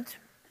parent,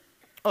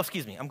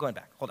 I'm going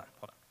back. Hold on.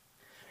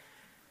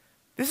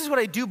 This is what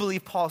I do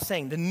believe Paul's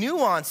saying. The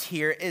nuance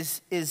here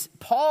is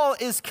Paul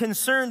is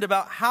concerned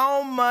about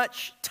how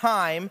much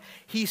time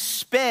he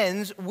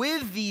spends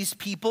with these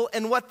people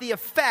and what the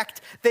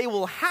effect they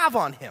will have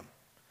on him.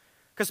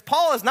 Because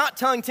Paul is not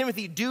telling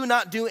Timothy, do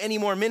not do any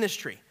more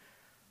ministry.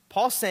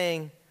 Paul's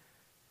saying,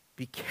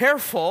 be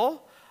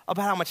careful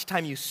about how much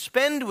time you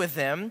spend with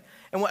them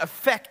and what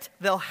effect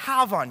they'll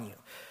have on you.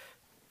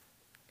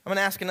 I'm going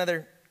to ask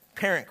another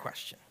parent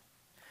question.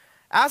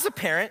 As a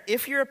parent,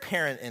 if you're a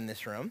parent in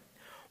this room,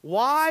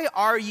 why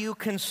are you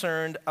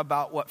concerned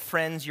about what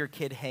friends your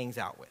kid hangs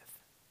out with?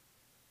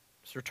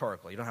 It's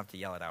rhetorical. You don't have to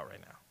yell it out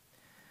right now.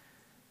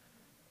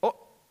 Oh,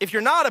 if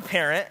you're not a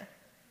parent,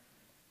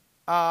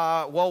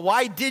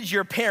 why did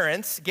your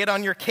parents get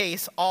on your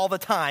case all the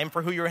time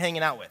for who you were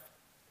hanging out with?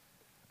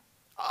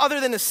 Other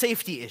than a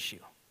safety issue.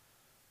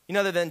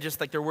 Other than just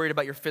like they're worried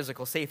about your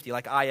physical safety,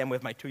 like I am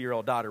with my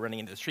 2-year-old daughter running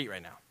into the street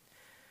right now.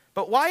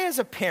 But why as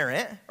a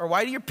parent, or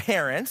why do your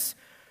parents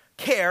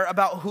care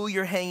about who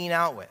you're hanging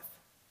out with?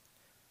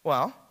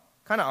 Well,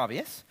 kind of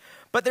obvious.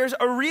 But there's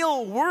a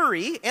real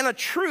worry and a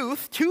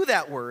truth to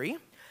that worry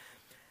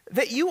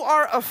that you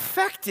are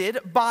affected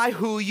by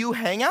who you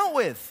hang out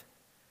with,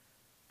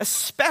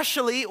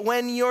 especially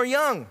when you're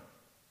young.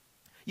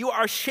 You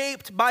are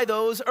shaped by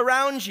those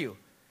around you.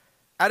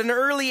 At an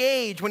early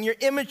age, when you're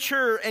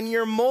immature and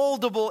you're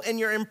moldable and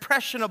you're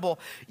impressionable,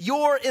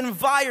 your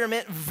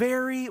environment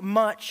very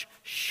much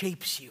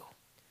shapes you.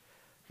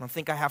 I don't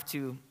think I have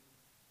to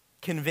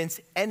convince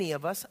any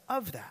of us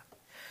of that.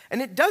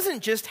 And it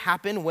doesn't just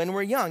happen when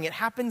we're young. It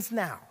happens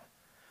now.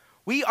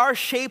 We are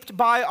shaped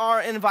by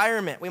our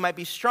environment. We might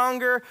be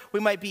stronger.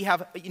 We might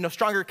have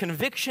stronger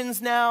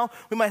convictions now.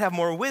 We might have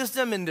more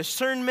wisdom and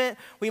discernment.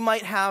 We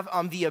might have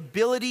the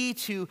ability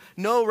to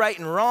know right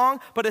and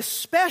wrong. But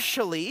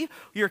especially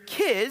your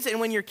kids, and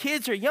when your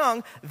kids are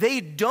young,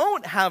 they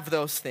don't have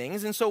those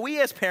things. And so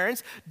we as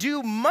parents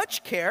do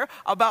much care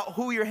about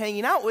who you're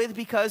hanging out with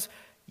because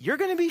you're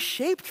going to be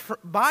shaped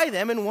by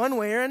them in one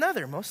way or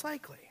another, most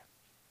likely.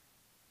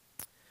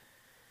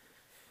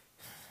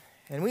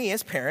 And we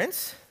as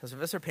parents, those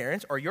of us are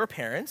parents, or your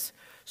parents,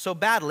 so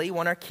badly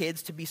want our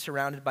kids to be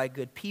surrounded by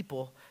good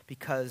people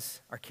because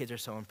our kids are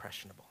so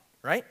impressionable,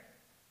 right?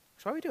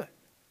 That's why we do it.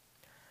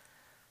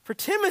 For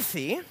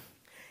Timothy,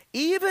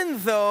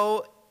 even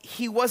though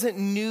he wasn't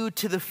new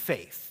to the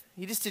faith,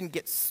 he just didn't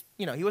get,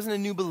 he wasn't a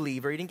new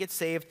believer, he didn't get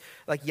saved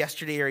like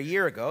yesterday or a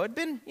year ago. It had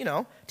been,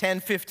 10,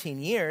 15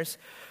 years.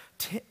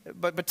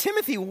 But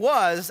Timothy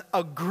was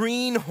a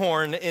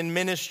greenhorn in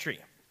ministry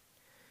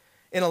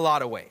in a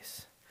lot of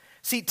ways.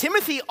 See,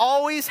 Timothy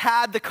always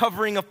had the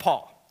covering of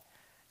Paul,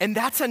 and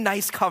that's a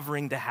nice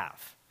covering to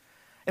have.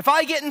 If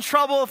I get in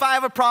trouble, if I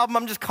have a problem,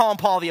 I'm just calling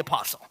Paul the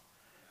apostle.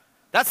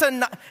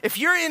 If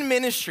you're in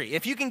ministry,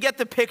 if you can get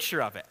the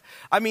picture of it.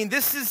 I mean,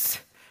 this is,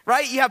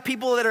 right? You have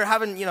people that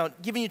are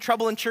giving you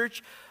trouble in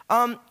church.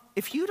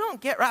 If you don't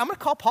get right, I'm going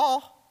to call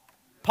Paul.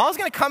 Paul's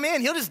going to come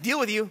in. He'll just deal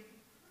with you.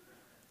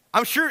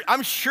 I'm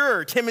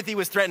sure Timothy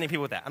was threatening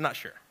people with that. I'm not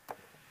sure.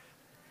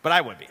 But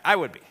I would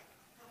be.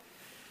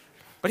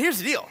 But here's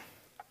the deal.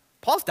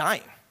 Paul's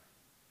dying.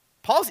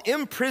 Paul's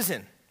in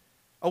prison,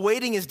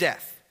 awaiting his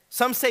death.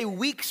 Some say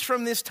weeks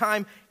from this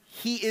time,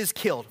 he is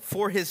killed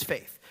for his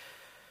faith.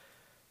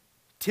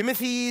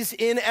 Timothy's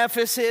in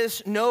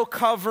Ephesus, no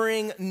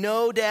covering,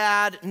 no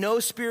dad, no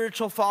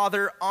spiritual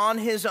father, on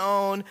his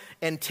own.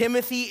 And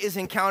Timothy is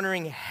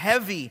encountering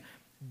heavy,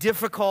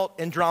 difficult,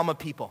 and drama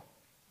people.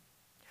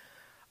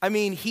 I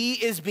mean, he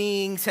is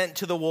being sent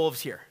to the wolves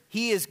here.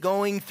 He is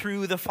going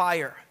through the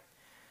fire.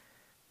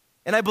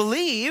 And I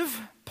believe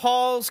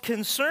Paul's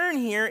concern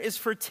here is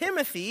for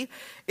Timothy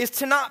is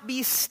to not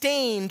be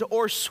stained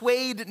or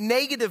swayed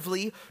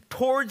negatively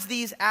towards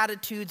these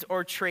attitudes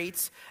or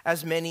traits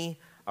as many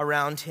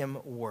around him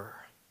were.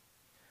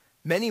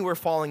 Many were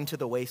falling to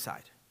the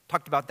wayside.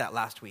 Talked about that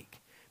last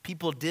week.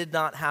 People did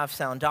not have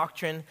sound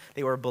doctrine.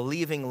 They were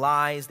believing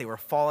lies. They were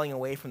falling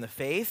away from the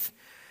faith.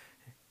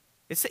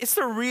 It's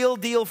the real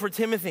deal for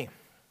Timothy.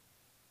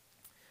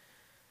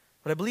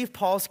 But I believe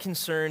Paul's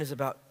concern is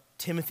about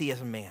Timothy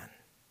as a man,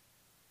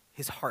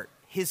 his heart,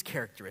 his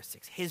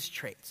characteristics, his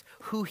traits,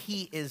 who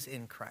he is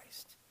in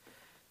Christ.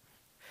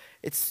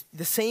 It's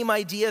the same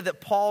idea that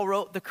Paul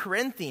wrote the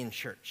Corinthian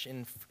church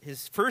in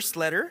his first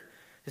letter,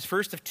 his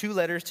first of 2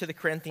 letters to the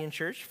Corinthian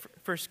church,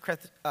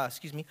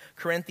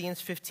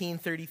 Corinthians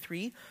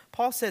 15:33.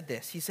 Paul said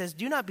this. He says,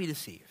 "Do not be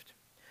deceived.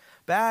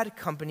 Bad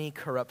company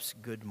corrupts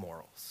good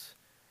morals."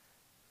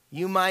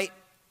 You might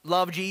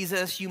love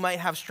Jesus, you might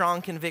have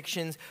strong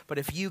convictions, but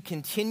if you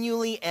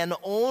continually and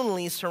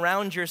only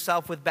surround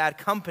yourself with bad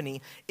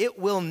company, it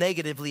will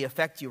negatively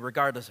affect you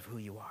regardless of who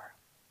you are.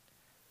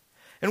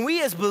 And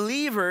we as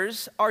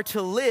believers are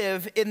to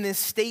live in this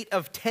state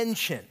of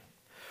tension,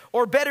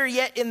 or better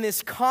yet, in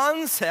this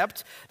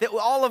concept that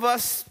all of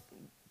us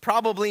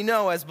probably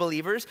know as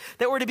believers,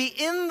 that we're to be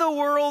in the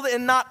world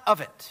and not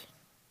of it.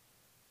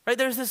 Right?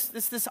 There's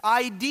this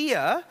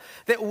idea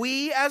that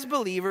we as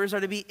believers are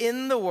to be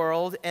in the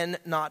world and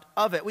not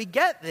of it. We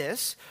get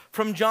this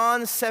from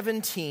John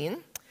 17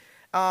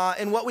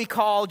 in what we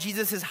call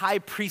Jesus' high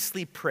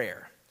priestly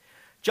prayer.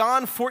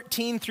 John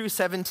 14 through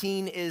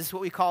 17 is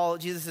what we call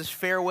Jesus'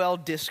 farewell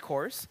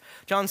discourse.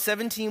 John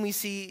 17, we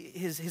see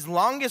his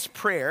longest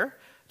prayer,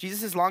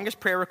 Jesus' longest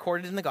prayer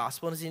recorded in the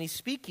gospel, and he's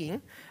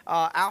speaking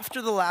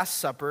after the Last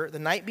Supper, the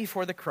night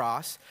before the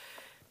cross,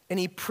 and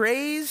he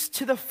prays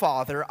to the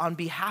Father on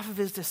behalf of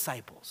his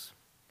disciples.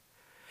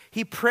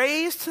 He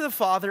prays to the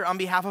Father on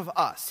behalf of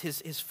us,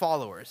 his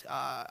followers,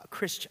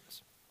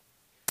 Christians.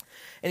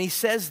 And he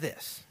says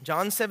this,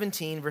 John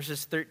 17,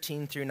 verses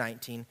 13 through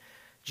 19,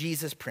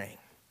 Jesus praying.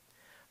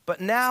 But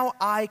now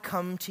I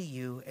come to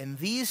you, and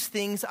these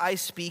things I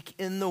speak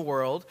in the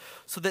world,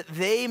 so that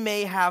they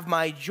may have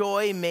my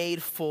joy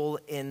made full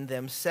in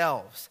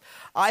themselves.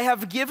 I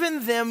have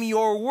given them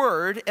your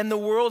word, and the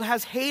world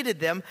has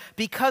hated them,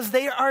 because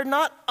they are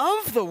not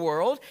of the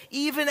world,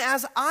 even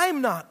as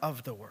I'm not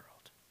of the world.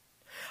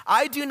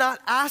 I do not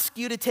ask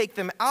you to take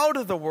them out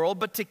of the world,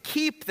 but to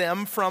keep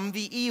them from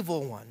the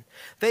evil one.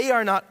 They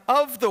are not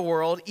of the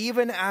world,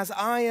 even as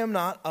I am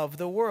not of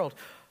the world.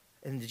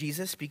 And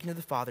Jesus, speaking to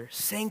the Father,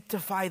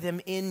 sanctify them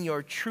in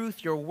your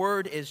truth. Your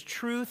word is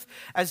truth.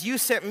 As you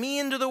sent me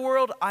into the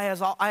world, I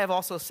have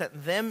also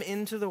sent them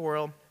into the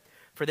world.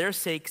 For their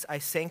sakes I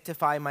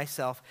sanctify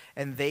myself,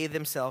 and they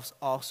themselves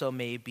also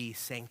may be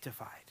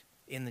sanctified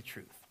in the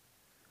truth.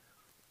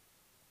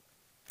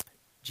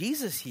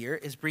 Jesus here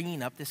is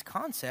bringing up this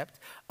concept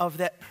of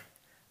that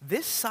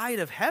this side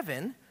of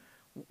heaven,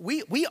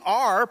 we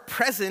are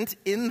present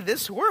in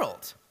this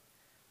world.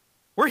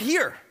 We're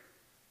here.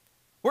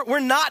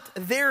 We're not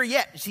there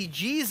yet. See,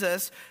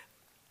 Jesus,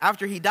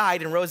 after he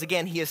died and rose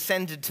again, he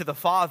ascended to the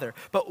Father.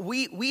 But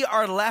we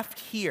are left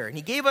here. And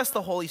he gave us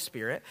the Holy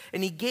Spirit,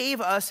 and he gave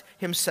us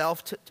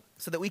himself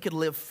so that we could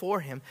live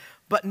for him.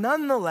 But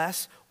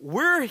nonetheless,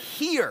 we're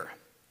here.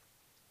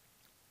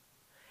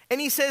 And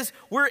he says,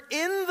 we're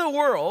in the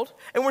world,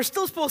 and we're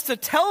still supposed to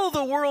tell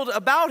the world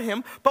about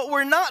him, but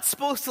we're not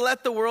supposed to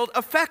let the world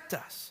affect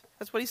us.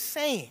 That's what he's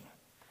saying.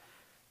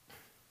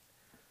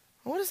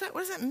 What does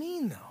that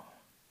mean, though?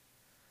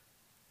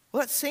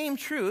 Well, that same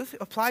truth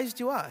applies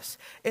to us.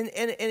 In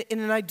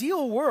an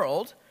ideal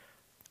world,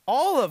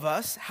 all of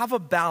us have a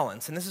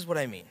balance, and this is what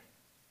I mean.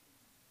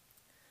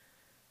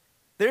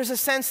 There's a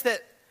sense that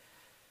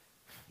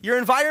your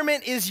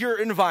environment is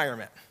your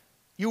environment.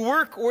 You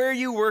work where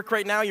you work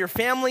right now. Your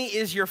family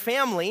is your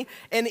family.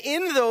 And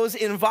in those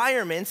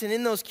environments and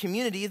in those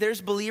communities,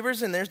 there's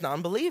believers and there's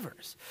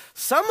non-believers.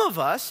 Some of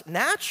us,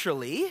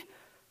 naturally,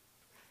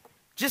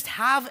 just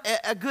have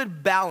a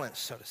good balance,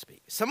 so to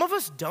speak. Some of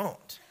us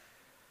don't.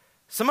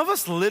 Some of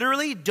us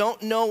literally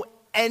don't know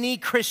any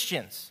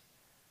Christians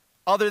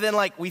other than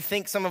like we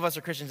think some of us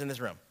are Christians in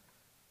this room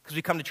because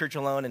we come to church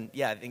alone and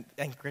I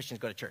think Christians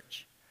go to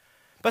church.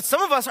 But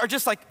some of us are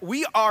just like,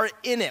 we are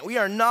in it. We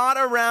are not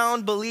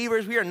around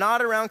believers. We are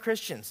not around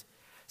Christians.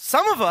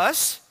 Some of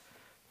us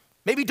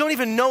maybe don't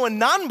even know a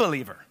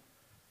non-believer,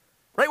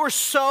 right? We're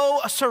so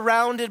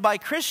surrounded by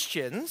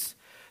Christians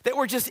that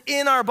we're just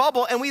in our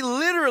bubble and we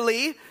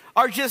literally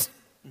are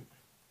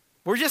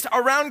we're just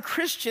around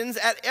Christians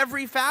at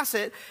every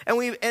facet,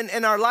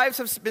 and our lives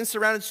have been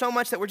surrounded so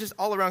much that we're just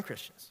all around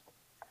Christians.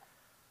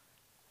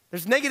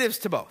 There's negatives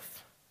to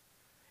both.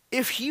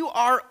 If you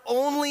are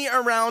only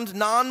around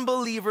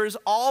non-believers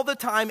all the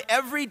time,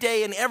 every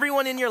day, and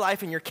everyone in your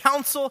life, and your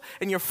counsel,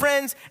 and your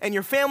friends, and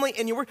your family,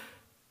 and your work,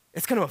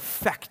 it's going to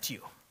affect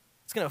you.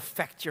 It's going to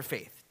affect your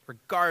faith,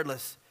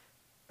 regardless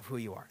of who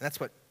you are. And that's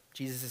what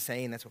Jesus is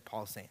saying. That's what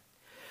Paul is saying.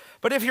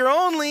 But if you're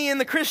only in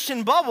the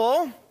Christian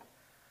bubble,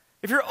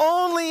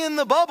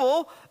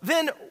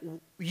 then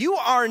you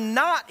are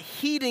not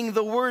heeding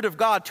the word of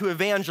God to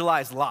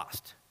evangelize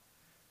lost.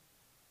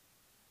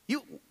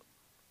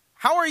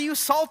 How are you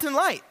salt and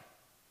light?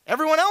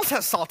 Everyone else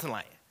has salt and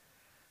light.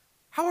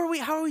 How are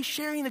we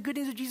sharing the good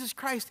news of Jesus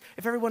Christ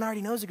if everyone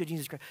already knows the good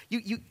news of Jesus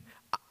Christ?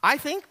 I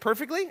think a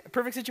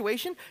perfect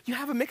situation, you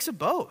have a mix of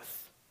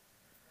both.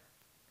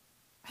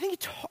 I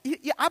think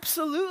you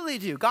absolutely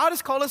do. God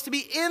has called us to be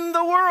in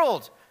the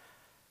world,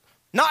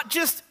 not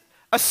just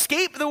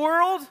escape the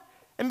world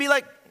and be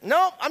like,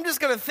 no, I'm just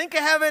going to think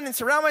of heaven and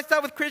surround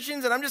myself with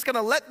Christians and I'm just going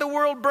to let the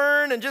world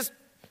burn and I'm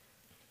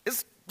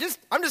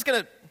just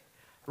going to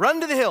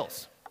run to the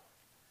hills.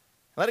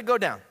 Let it go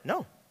down.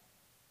 No.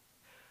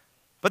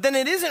 But then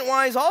it isn't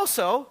wise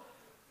also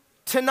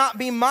to not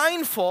be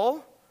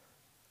mindful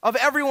of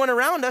everyone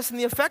around us and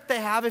the effect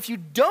they have if you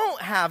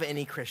don't have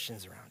any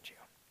Christians around you.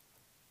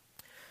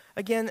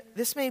 Again,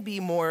 this may be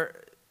more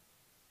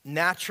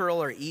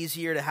natural or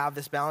easier to have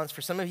this balance.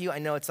 For some of you, I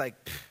know it's like,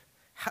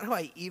 how do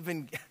I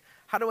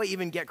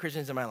even get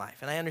Christians in my life?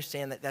 And I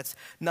understand that that's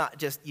not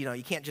just,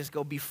 you can't just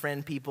go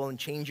befriend people and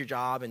change your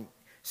job and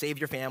save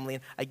your family.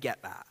 And I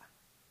get that.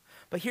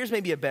 But here's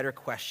maybe a better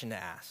question to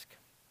ask.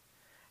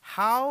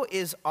 How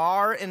is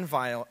our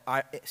environment,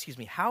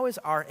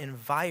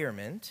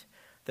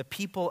 the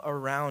people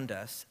around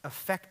us,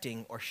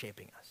 affecting or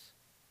shaping us?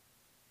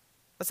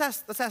 Let's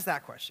ask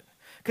that question.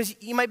 Because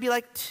you might be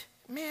like,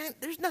 man,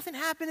 there's nothing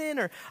happening,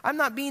 or I'm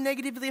not being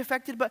negatively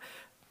affected. But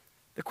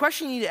the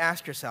question you need to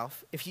ask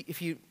yourself,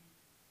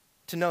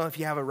 to know if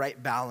you have a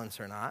right balance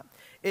or not,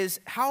 is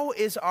how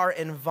is our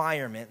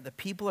environment, the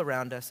people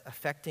around us,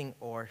 affecting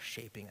or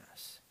shaping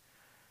us?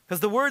 Because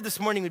the word this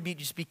morning would be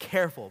just be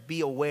careful, be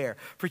aware.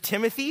 For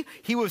Timothy,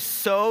 he was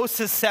so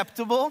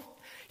susceptible,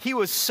 he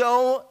was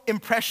so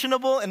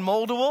impressionable and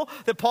moldable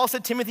that Paul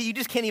said, Timothy, you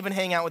just can't even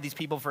hang out with these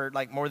people for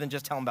like more than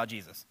just tell them about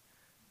Jesus.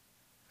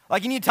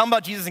 Like you need to tell them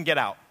about Jesus and get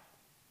out.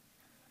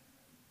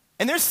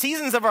 And there's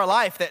seasons of our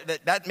life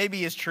that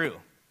maybe is true.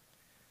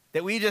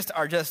 That we just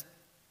are just,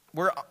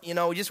 we're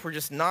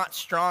just not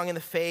strong in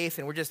the faith,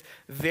 and we're just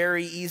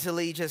very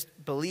easily just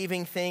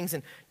believing things,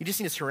 and you just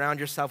need to surround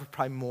yourself with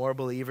probably more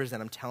believers than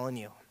I'm telling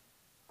you.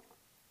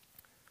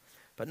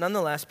 But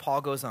nonetheless,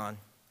 Paul goes on,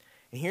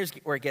 and here's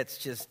where it gets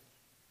just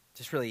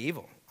really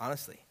evil,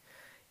 honestly.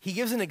 He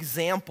gives an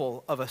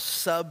example of a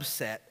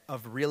subset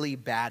of really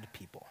bad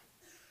people.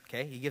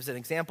 Okay? He gives an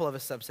example of a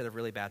subset of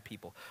really bad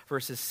people,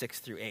 verses 6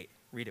 through 8.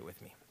 Read it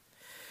with me.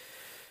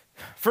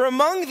 For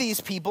among these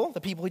people,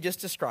 the people he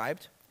just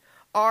described,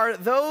 are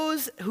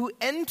those who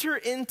enter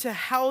into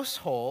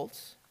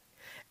households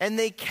and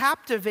they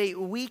captivate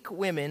weak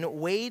women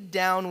weighed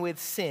down with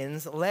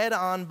sins, led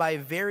on by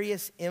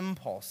various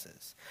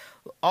impulses,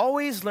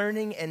 always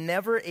learning and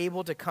never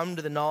able to come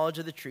to the knowledge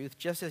of the truth.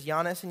 Just as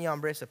Jannes and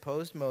Jambres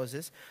opposed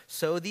Moses,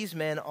 so these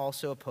men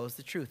also oppose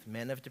the truth,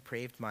 men of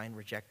depraved mind,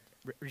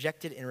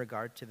 rejected in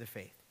regard to the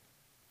faith.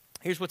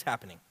 Here's what's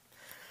happening.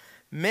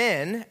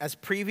 Men, as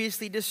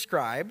previously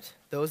described,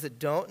 those that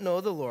don't know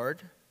the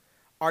Lord,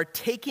 are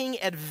taking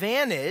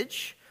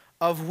advantage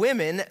of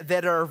women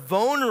that are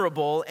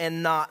vulnerable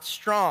and not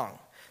strong.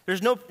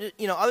 There's no,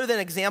 other than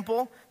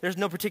example, there's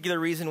no particular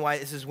reason why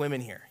this is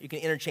women here. You can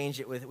interchange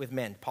it with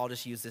men. Paul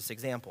just used this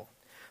example.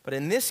 But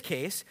in this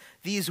case,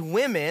 these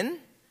women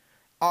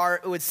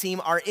it would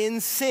seem, are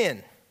in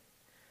sin.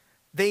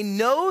 They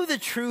know the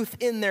truth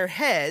in their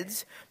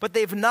heads, but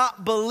they've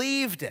not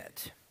believed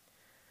it.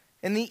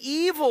 And the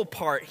evil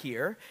part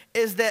here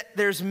is that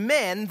there's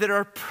men that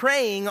are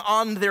preying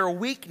on their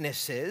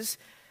weaknesses,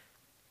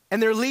 and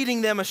they're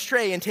leading them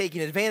astray and taking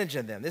advantage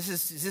of them. This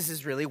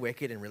is really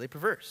wicked and really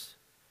perverse.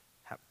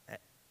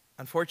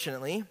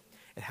 Unfortunately,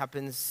 it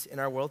happens in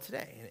our world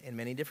today in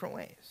many different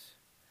ways.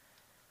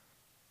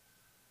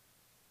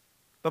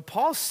 But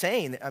Paul's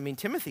saying,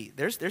 Timothy,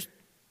 there's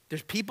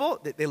people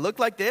that they look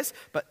like this,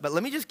 but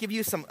let me just give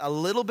you a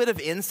little bit of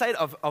insight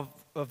of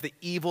the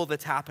evil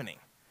that's happening.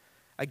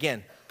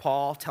 Again,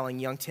 Paul telling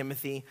young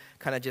Timothy,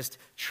 kind of just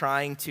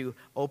trying to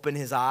open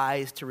his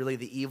eyes to really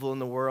the evil in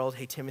the world.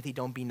 Hey, Timothy,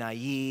 don't be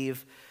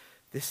naive.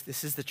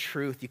 This is the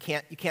truth. You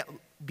can't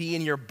be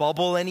in your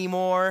bubble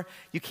anymore.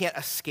 You can't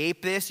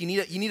escape this. You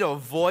need to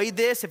avoid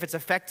this if it's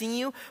affecting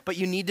you, but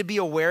you need to be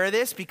aware of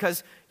this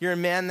because you're a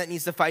man that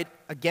needs to fight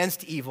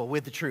against evil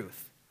with the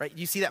truth. Right?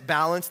 You see that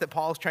balance that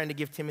Paul is trying to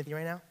give Timothy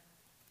right now?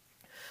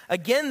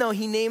 Again, though,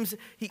 he names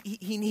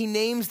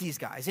these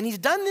guys, and he's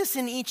done this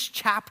in each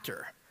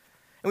chapter.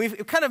 And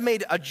we've kind of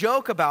made a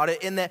joke about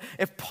it in that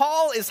if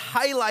Paul is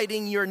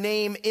highlighting your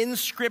name in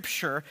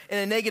Scripture in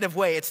a negative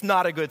way, it's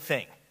not a good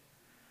thing.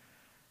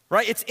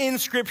 Right? It's in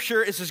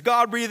Scripture. It's just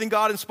God-breathed and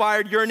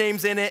God-inspired. Your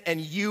name's in it,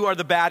 and you are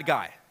the bad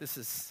guy.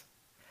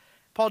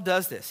 Paul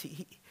does this.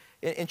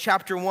 In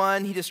chapter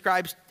 1, he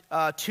describes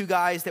two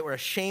guys that were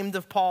ashamed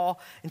of Paul.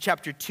 In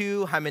chapter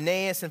 2,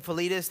 Hymenaeus and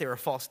Philetus, they were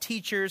false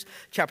teachers.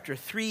 Chapter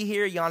 3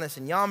 here, Jannes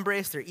and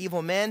Jambres, they're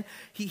evil men.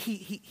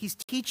 He's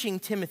teaching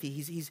Timothy.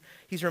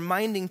 He's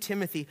reminding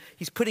Timothy.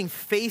 He's putting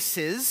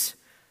faces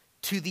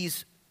to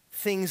these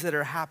things that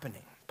are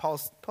happening.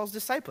 Paul's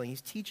discipling.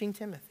 He's teaching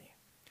Timothy.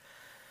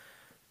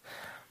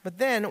 But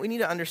then we need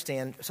to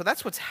understand, so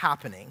that's what's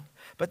happening.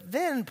 But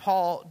then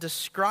Paul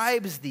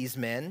describes these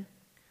men,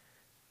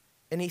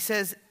 and he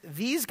says,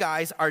 these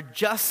guys are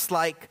just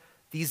like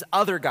these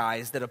other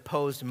guys that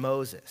opposed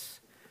Moses.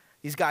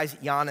 These guys,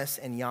 Jannes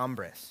and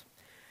Jambres.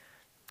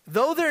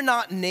 Though they're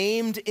not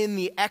named in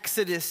the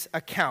Exodus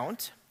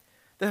account,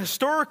 the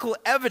historical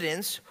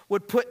evidence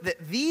would put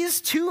that these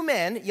two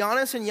men,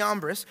 Jannes and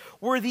Jambres,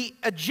 were the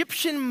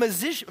Egyptian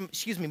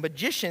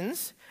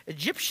magicians.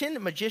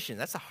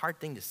 That's a hard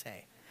thing to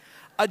say.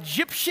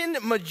 Egyptian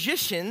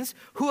magicians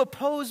who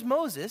opposed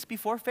Moses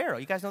before Pharaoh.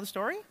 You guys know the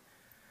story?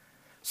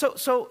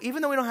 So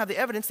even though we don't have the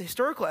evidence, the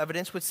historical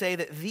evidence would say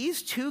that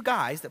these two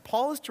guys that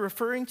Paul is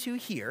referring to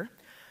here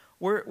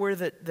were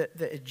the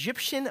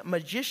Egyptian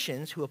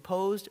magicians who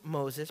opposed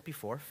Moses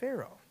before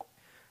Pharaoh.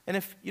 And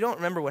if you don't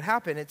remember what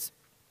happened, it's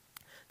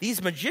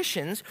these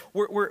magicians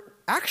were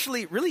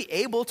actually really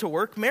able to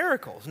work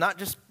miracles, not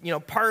just,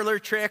 parlor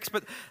tricks,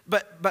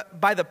 but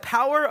by the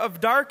power of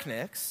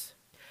darkness,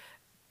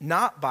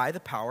 not by the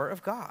power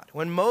of God.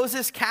 When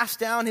Moses cast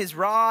down his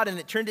rod and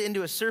it turned it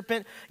into a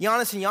serpent,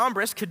 Jannes and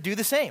Jambres could do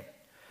the same.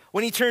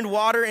 When he turned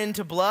water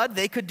into blood,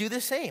 they could do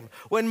the same.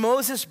 When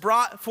Moses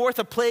brought forth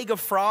a plague of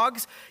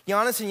frogs,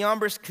 Jannes and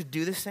Jambres could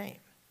do the same.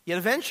 Yet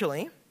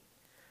eventually,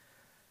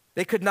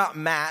 they could not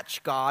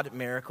match God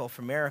miracle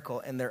for miracle,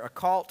 and their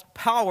occult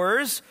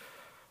powers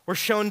were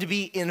shown to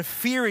be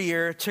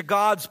inferior to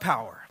God's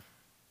power.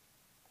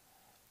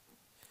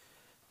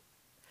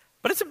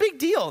 But it's a big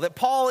deal that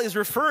Paul is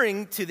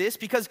referring to this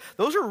because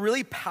those are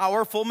really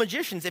powerful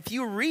magicians. If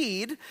you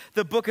read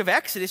the book of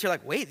Exodus, you're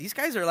like, wait, these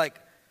guys are like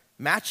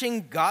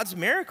matching God's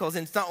miracles.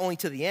 And it's not only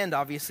to the end,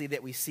 obviously,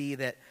 that we see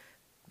that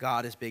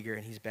God is bigger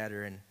and he's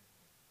better and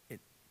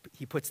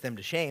he puts them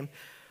to shame.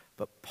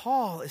 But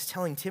Paul is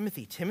telling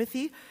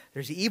Timothy,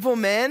 there's evil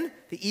men.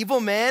 The evil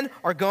men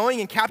are going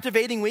and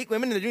captivating weak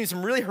women, and they're doing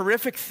some really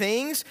horrific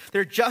things.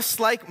 They're just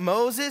like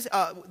Moses,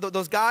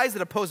 those guys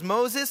that oppose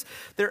Moses.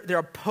 They're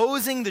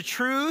opposing the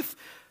truth.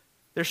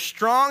 They're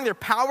strong. They're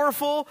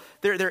powerful.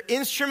 They're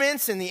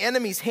instruments in the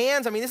enemy's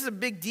hands. I mean, this is a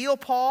big deal,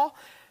 Paul.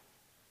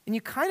 And you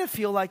kind of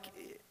feel like,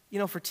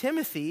 for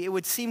Timothy, it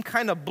would seem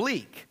kind of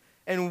bleak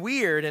and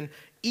weird and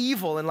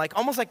evil and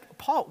almost like,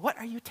 Paul, what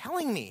are you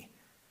telling me?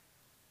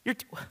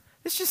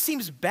 This just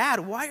seems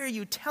bad. Why are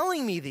you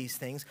telling me these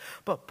things?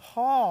 But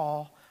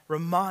Paul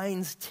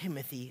reminds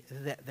Timothy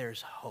that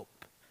there's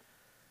hope.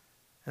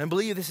 And I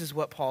believe this is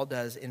what Paul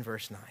does in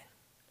verse 9.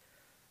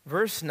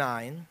 Verse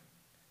 9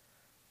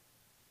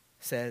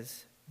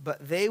 says,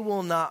 "But they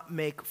will not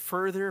make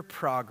further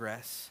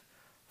progress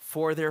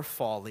for their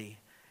folly,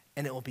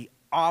 and it will be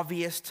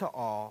obvious to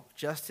all,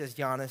 just as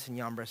Jannes and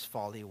Jambres'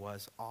 folly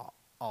was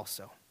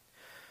also."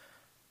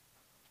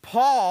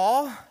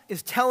 Paul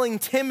is telling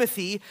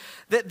Timothy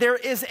that there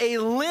is a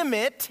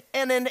limit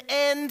and an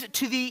end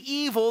to the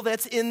evil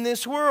that's in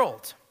this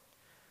world.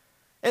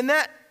 And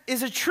that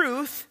is a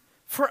truth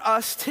for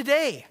us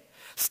today.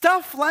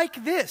 Stuff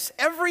like this,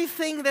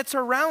 everything that's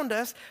around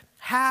us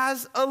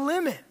has a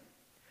limit.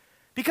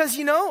 Because,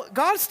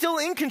 God's still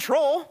in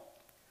control.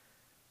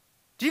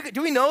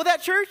 Do we know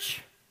that,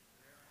 church?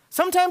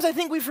 Sometimes I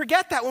think we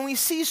forget that when we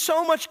see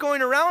so much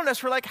going around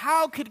us. We're like,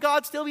 how could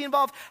God still be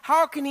involved?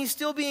 How can he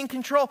still be in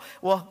control?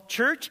 Well,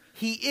 church,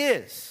 he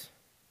is.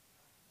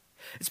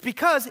 It's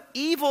because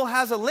evil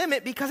has a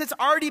limit because it's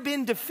already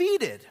been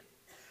defeated.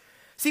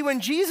 See, when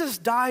Jesus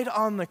died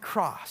on the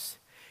cross,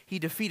 he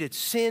defeated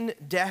sin,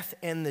 death,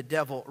 and the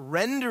devil,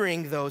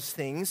 rendering those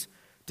things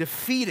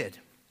defeated.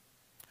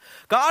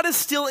 God is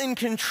still in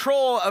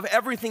control of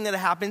everything that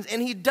happens,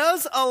 and he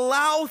does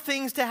allow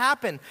things to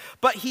happen,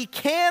 but he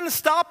can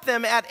stop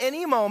them at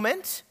any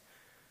moment.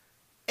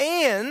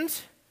 And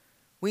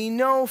we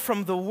know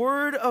from the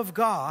Word of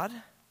God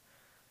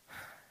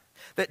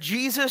that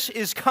Jesus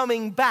is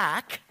coming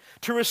back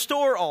to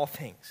restore all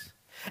things.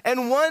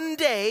 And one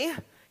day,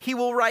 he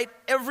will right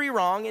every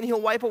wrong, and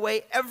he'll wipe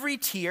away every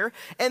tear.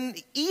 And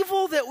the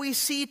evil that we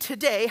see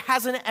today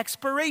has an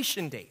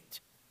expiration date.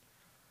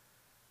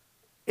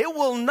 It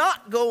will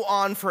not go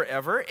on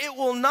forever. It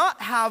will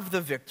not have the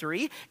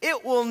victory.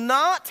 It will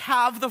not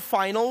have the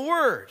final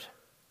word.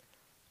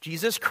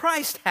 Jesus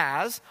Christ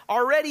has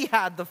already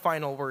had the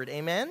final word.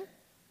 Amen?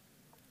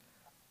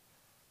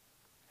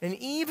 And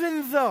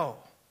even though,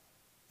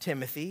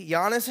 Timothy,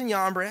 Jannes and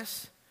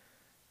Jambres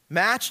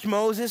matched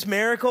Moses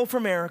miracle for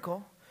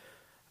miracle,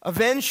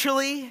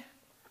 eventually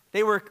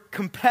they were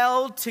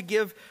compelled to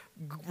give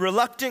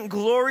reluctant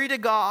glory to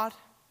God.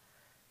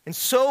 And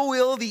so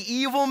will the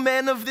evil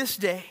men of this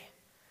day.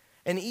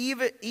 And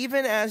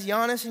even as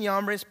Jannes and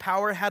Jambres'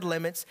 power had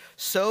limits,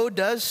 so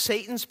does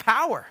Satan's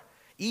power.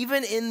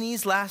 Even in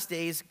these last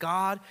days,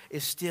 God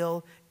is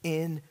still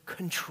in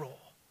control.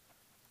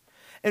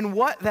 And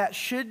what that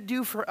should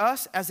do for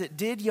us, as it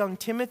did young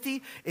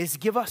Timothy, is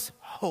give us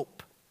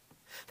hope.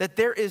 That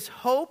there is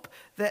hope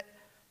that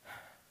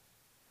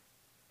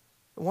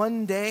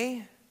one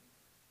day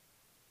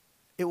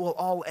it will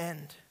all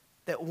end.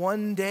 That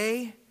one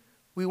day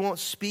we won't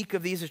speak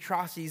of these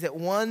atrocities, that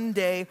one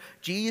day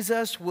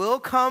Jesus will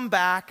come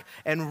back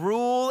and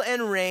rule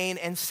and reign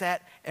and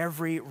set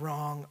every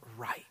wrong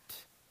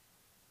right.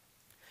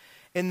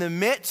 In the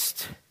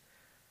midst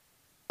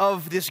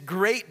of this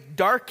great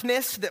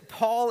darkness that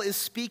Paul is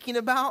speaking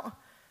about,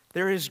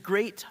 there is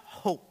great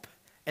hope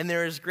and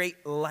there is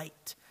great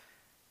light.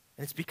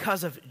 And it's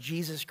because of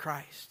Jesus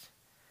Christ.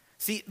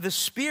 See, the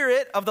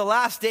spirit of the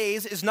last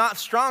days is not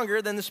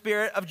stronger than the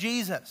spirit of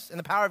Jesus and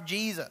the power of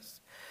Jesus.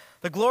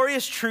 The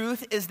glorious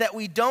truth is that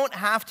we don't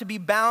have to be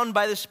bound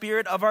by the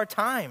spirit of our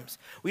times.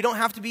 We don't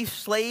have to be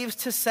slaves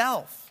to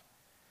self.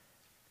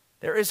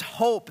 There is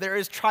hope. There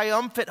is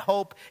triumphant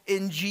hope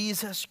in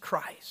Jesus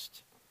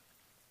Christ.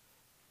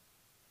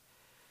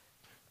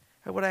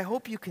 And what I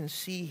hope you can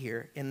see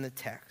here in the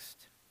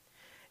text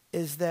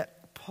is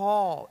that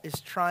Paul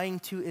is trying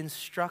to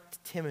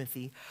instruct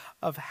Timothy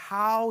of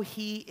how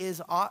he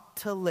ought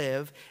to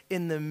live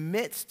in the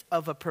midst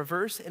of a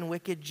perverse and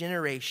wicked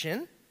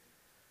generation,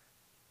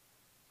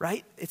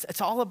 right?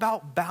 It's all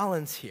about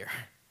balance here.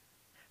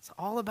 It's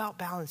all about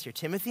balance here.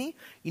 Timothy,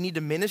 you need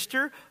to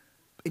minister,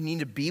 and you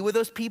need to be with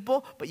those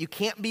people, but you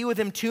can't be with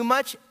them too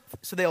much,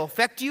 so they'll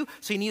affect you,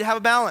 so you need to have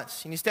a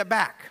balance. You need to step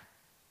back.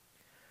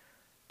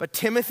 But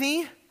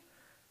Timothy,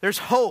 there's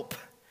hope.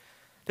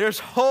 There's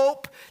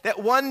hope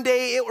that one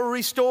day it will be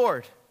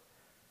restored.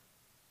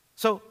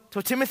 So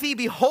Timothy,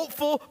 be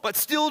hopeful, but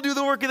still do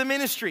the work of the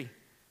ministry.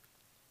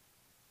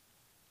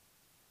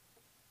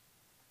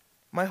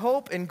 My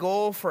hope and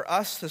goal for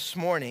us this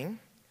morning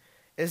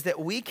is that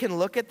we can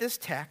look at this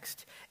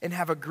text and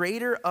have a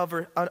greater of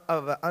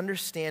an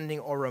understanding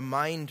or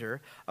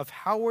reminder of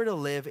how we're to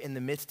live in the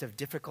midst of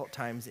difficult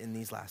times in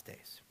these last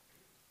days.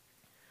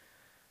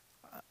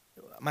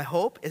 My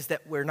hope is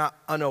that we're not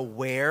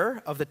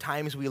unaware of the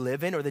times we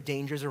live in or the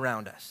dangers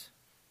around us.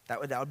 That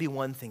would be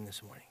one thing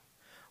this morning.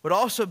 Would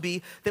also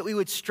be that we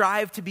would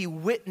strive to be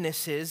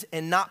witnesses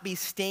and not be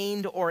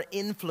stained or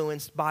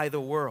influenced by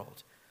the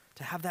world.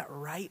 To have that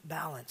right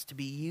balance, to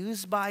be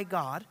used by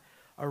God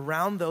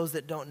around those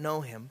that don't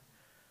know him,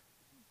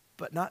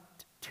 but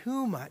not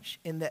too much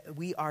in that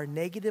we are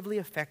negatively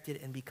affected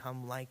and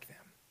become like them.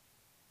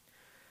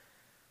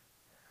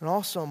 And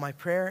also, my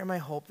prayer and my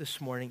hope this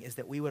morning is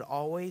that we would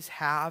always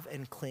have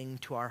and cling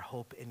to our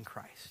hope in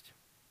Christ.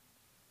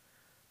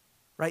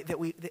 Right? That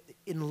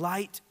in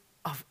light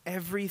of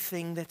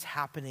everything that's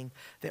happening,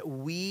 that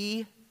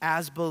we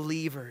as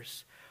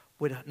believers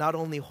would not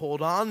only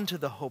hold on to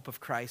the hope of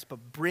Christ,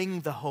 but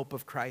bring the hope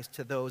of Christ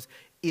to those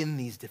in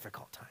these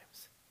difficult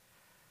times.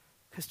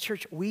 Because,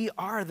 church, we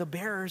are the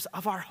bearers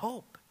of our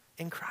hope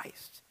in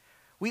Christ.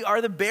 We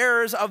are the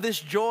bearers of this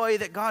joy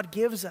that God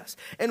gives us.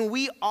 And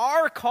we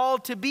are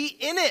called to be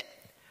in it.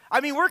 I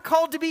mean, we're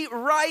called to be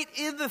right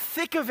in the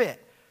thick of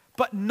it,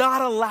 but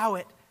not allow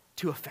it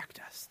to affect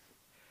us.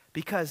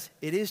 Because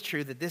it is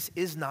true that this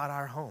is not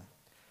our home,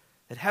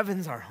 that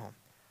heaven's our home.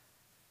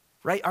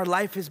 Right? Our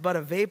life is but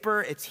a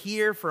vapor. It's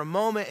here for a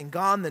moment and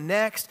gone the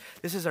next.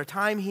 This is our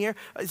time here.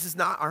 This is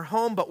not our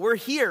home, but we're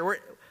here.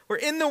 We're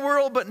in the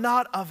world, but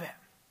not of it.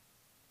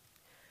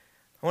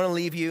 I want to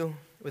leave you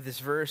with this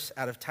verse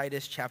out of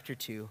Titus chapter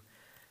 2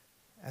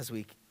 as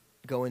we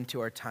go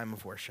into our time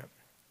of worship.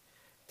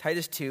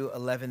 Titus 2,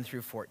 11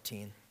 through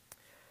 14.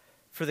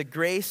 For the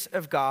grace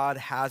of God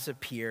has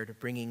appeared,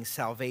 bringing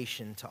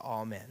salvation to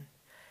all men,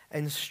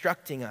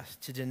 instructing us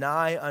to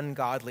deny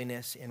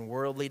ungodliness and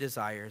worldly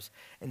desires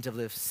and to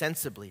live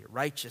sensibly,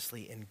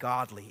 righteously, and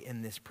godly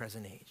in this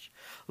present age,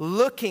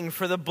 looking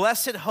for the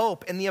blessed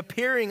hope and the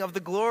appearing of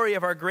the glory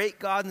of our great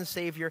God and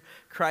Savior,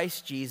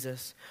 Christ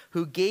Jesus,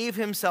 who gave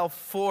himself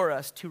for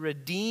us to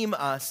redeem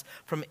us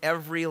from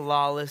every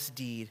lawless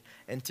deed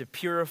and to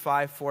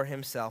purify for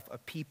himself a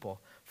people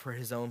for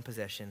his own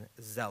possession,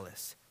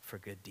 zealous for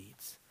good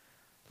deeds.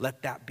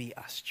 Let that be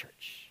us,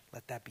 church.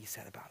 Let that be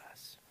said about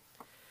us.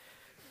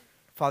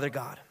 Father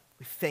God,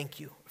 we thank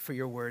you for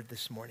your word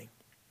this morning.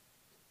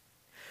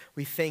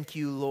 We thank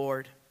you,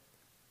 Lord,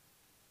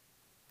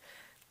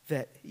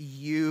 that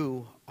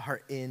you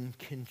are in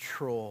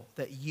control,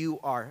 that you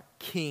are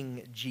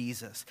King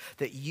Jesus,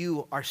 that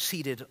you are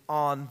seated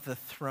on the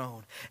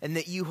throne, and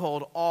that you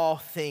hold all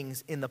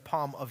things in the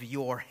palm of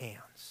your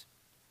hands.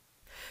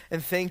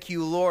 And thank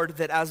you, Lord,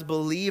 that as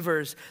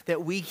believers,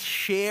 that we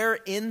share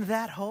in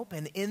that hope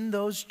and in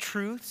those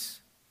truths.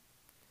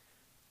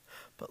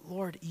 But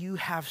Lord, you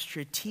have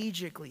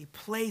strategically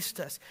placed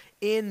us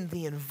in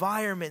the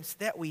environments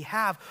that we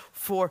have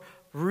for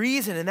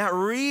reason, and that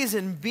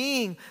reason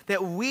being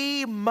that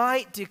we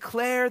might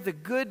declare the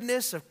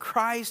goodness of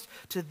Christ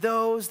to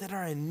those that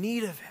are in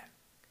need of it.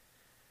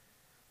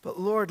 But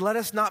Lord, let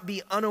us not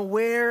be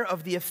unaware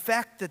of the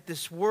effect that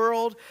this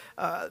world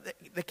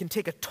that can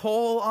take a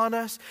toll on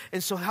us.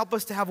 And so help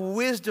us to have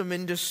wisdom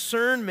and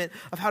discernment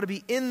of how to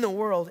be in the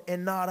world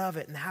and not of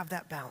it, and have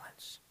that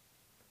balance.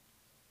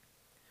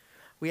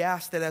 We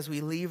ask that as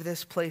we leave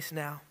this place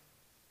now,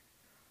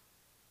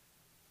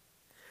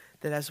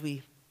 that as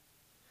we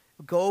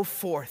go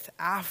forth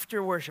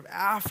after worship,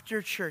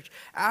 after church,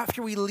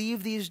 after we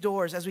leave these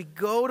doors, as we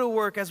go to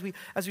work, as we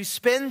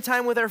spend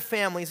time with our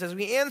families, as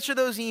we answer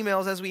those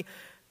emails, as we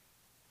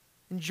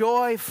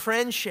enjoy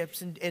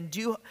friendships and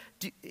do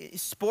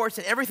sports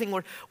and everything,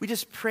 Lord, we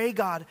just pray,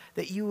 God,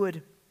 that you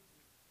would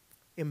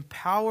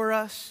empower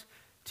us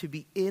to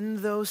be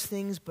in those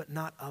things, but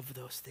not of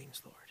those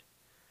things, Lord.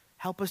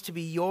 Help us to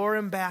be your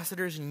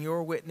ambassadors and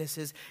your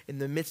witnesses in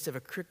the midst of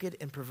a crooked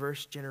and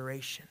perverse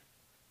generation.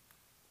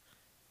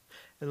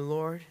 And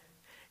Lord,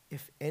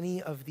 if any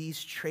of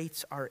these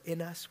traits are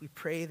in us, we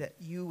pray that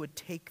you would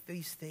take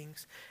these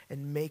things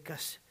and make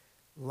us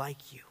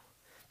like you.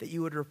 That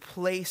you would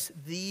replace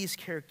these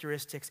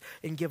characteristics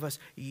and give us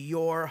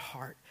your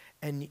heart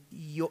and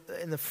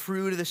the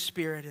fruit of the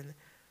Spirit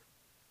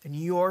and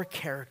your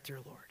character,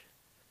 Lord.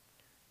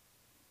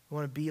 We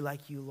want to be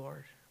like you,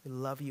 Lord. We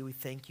love you. We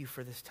thank you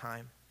for this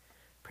time.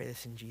 Pray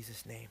this in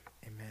Jesus' name.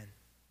 Amen.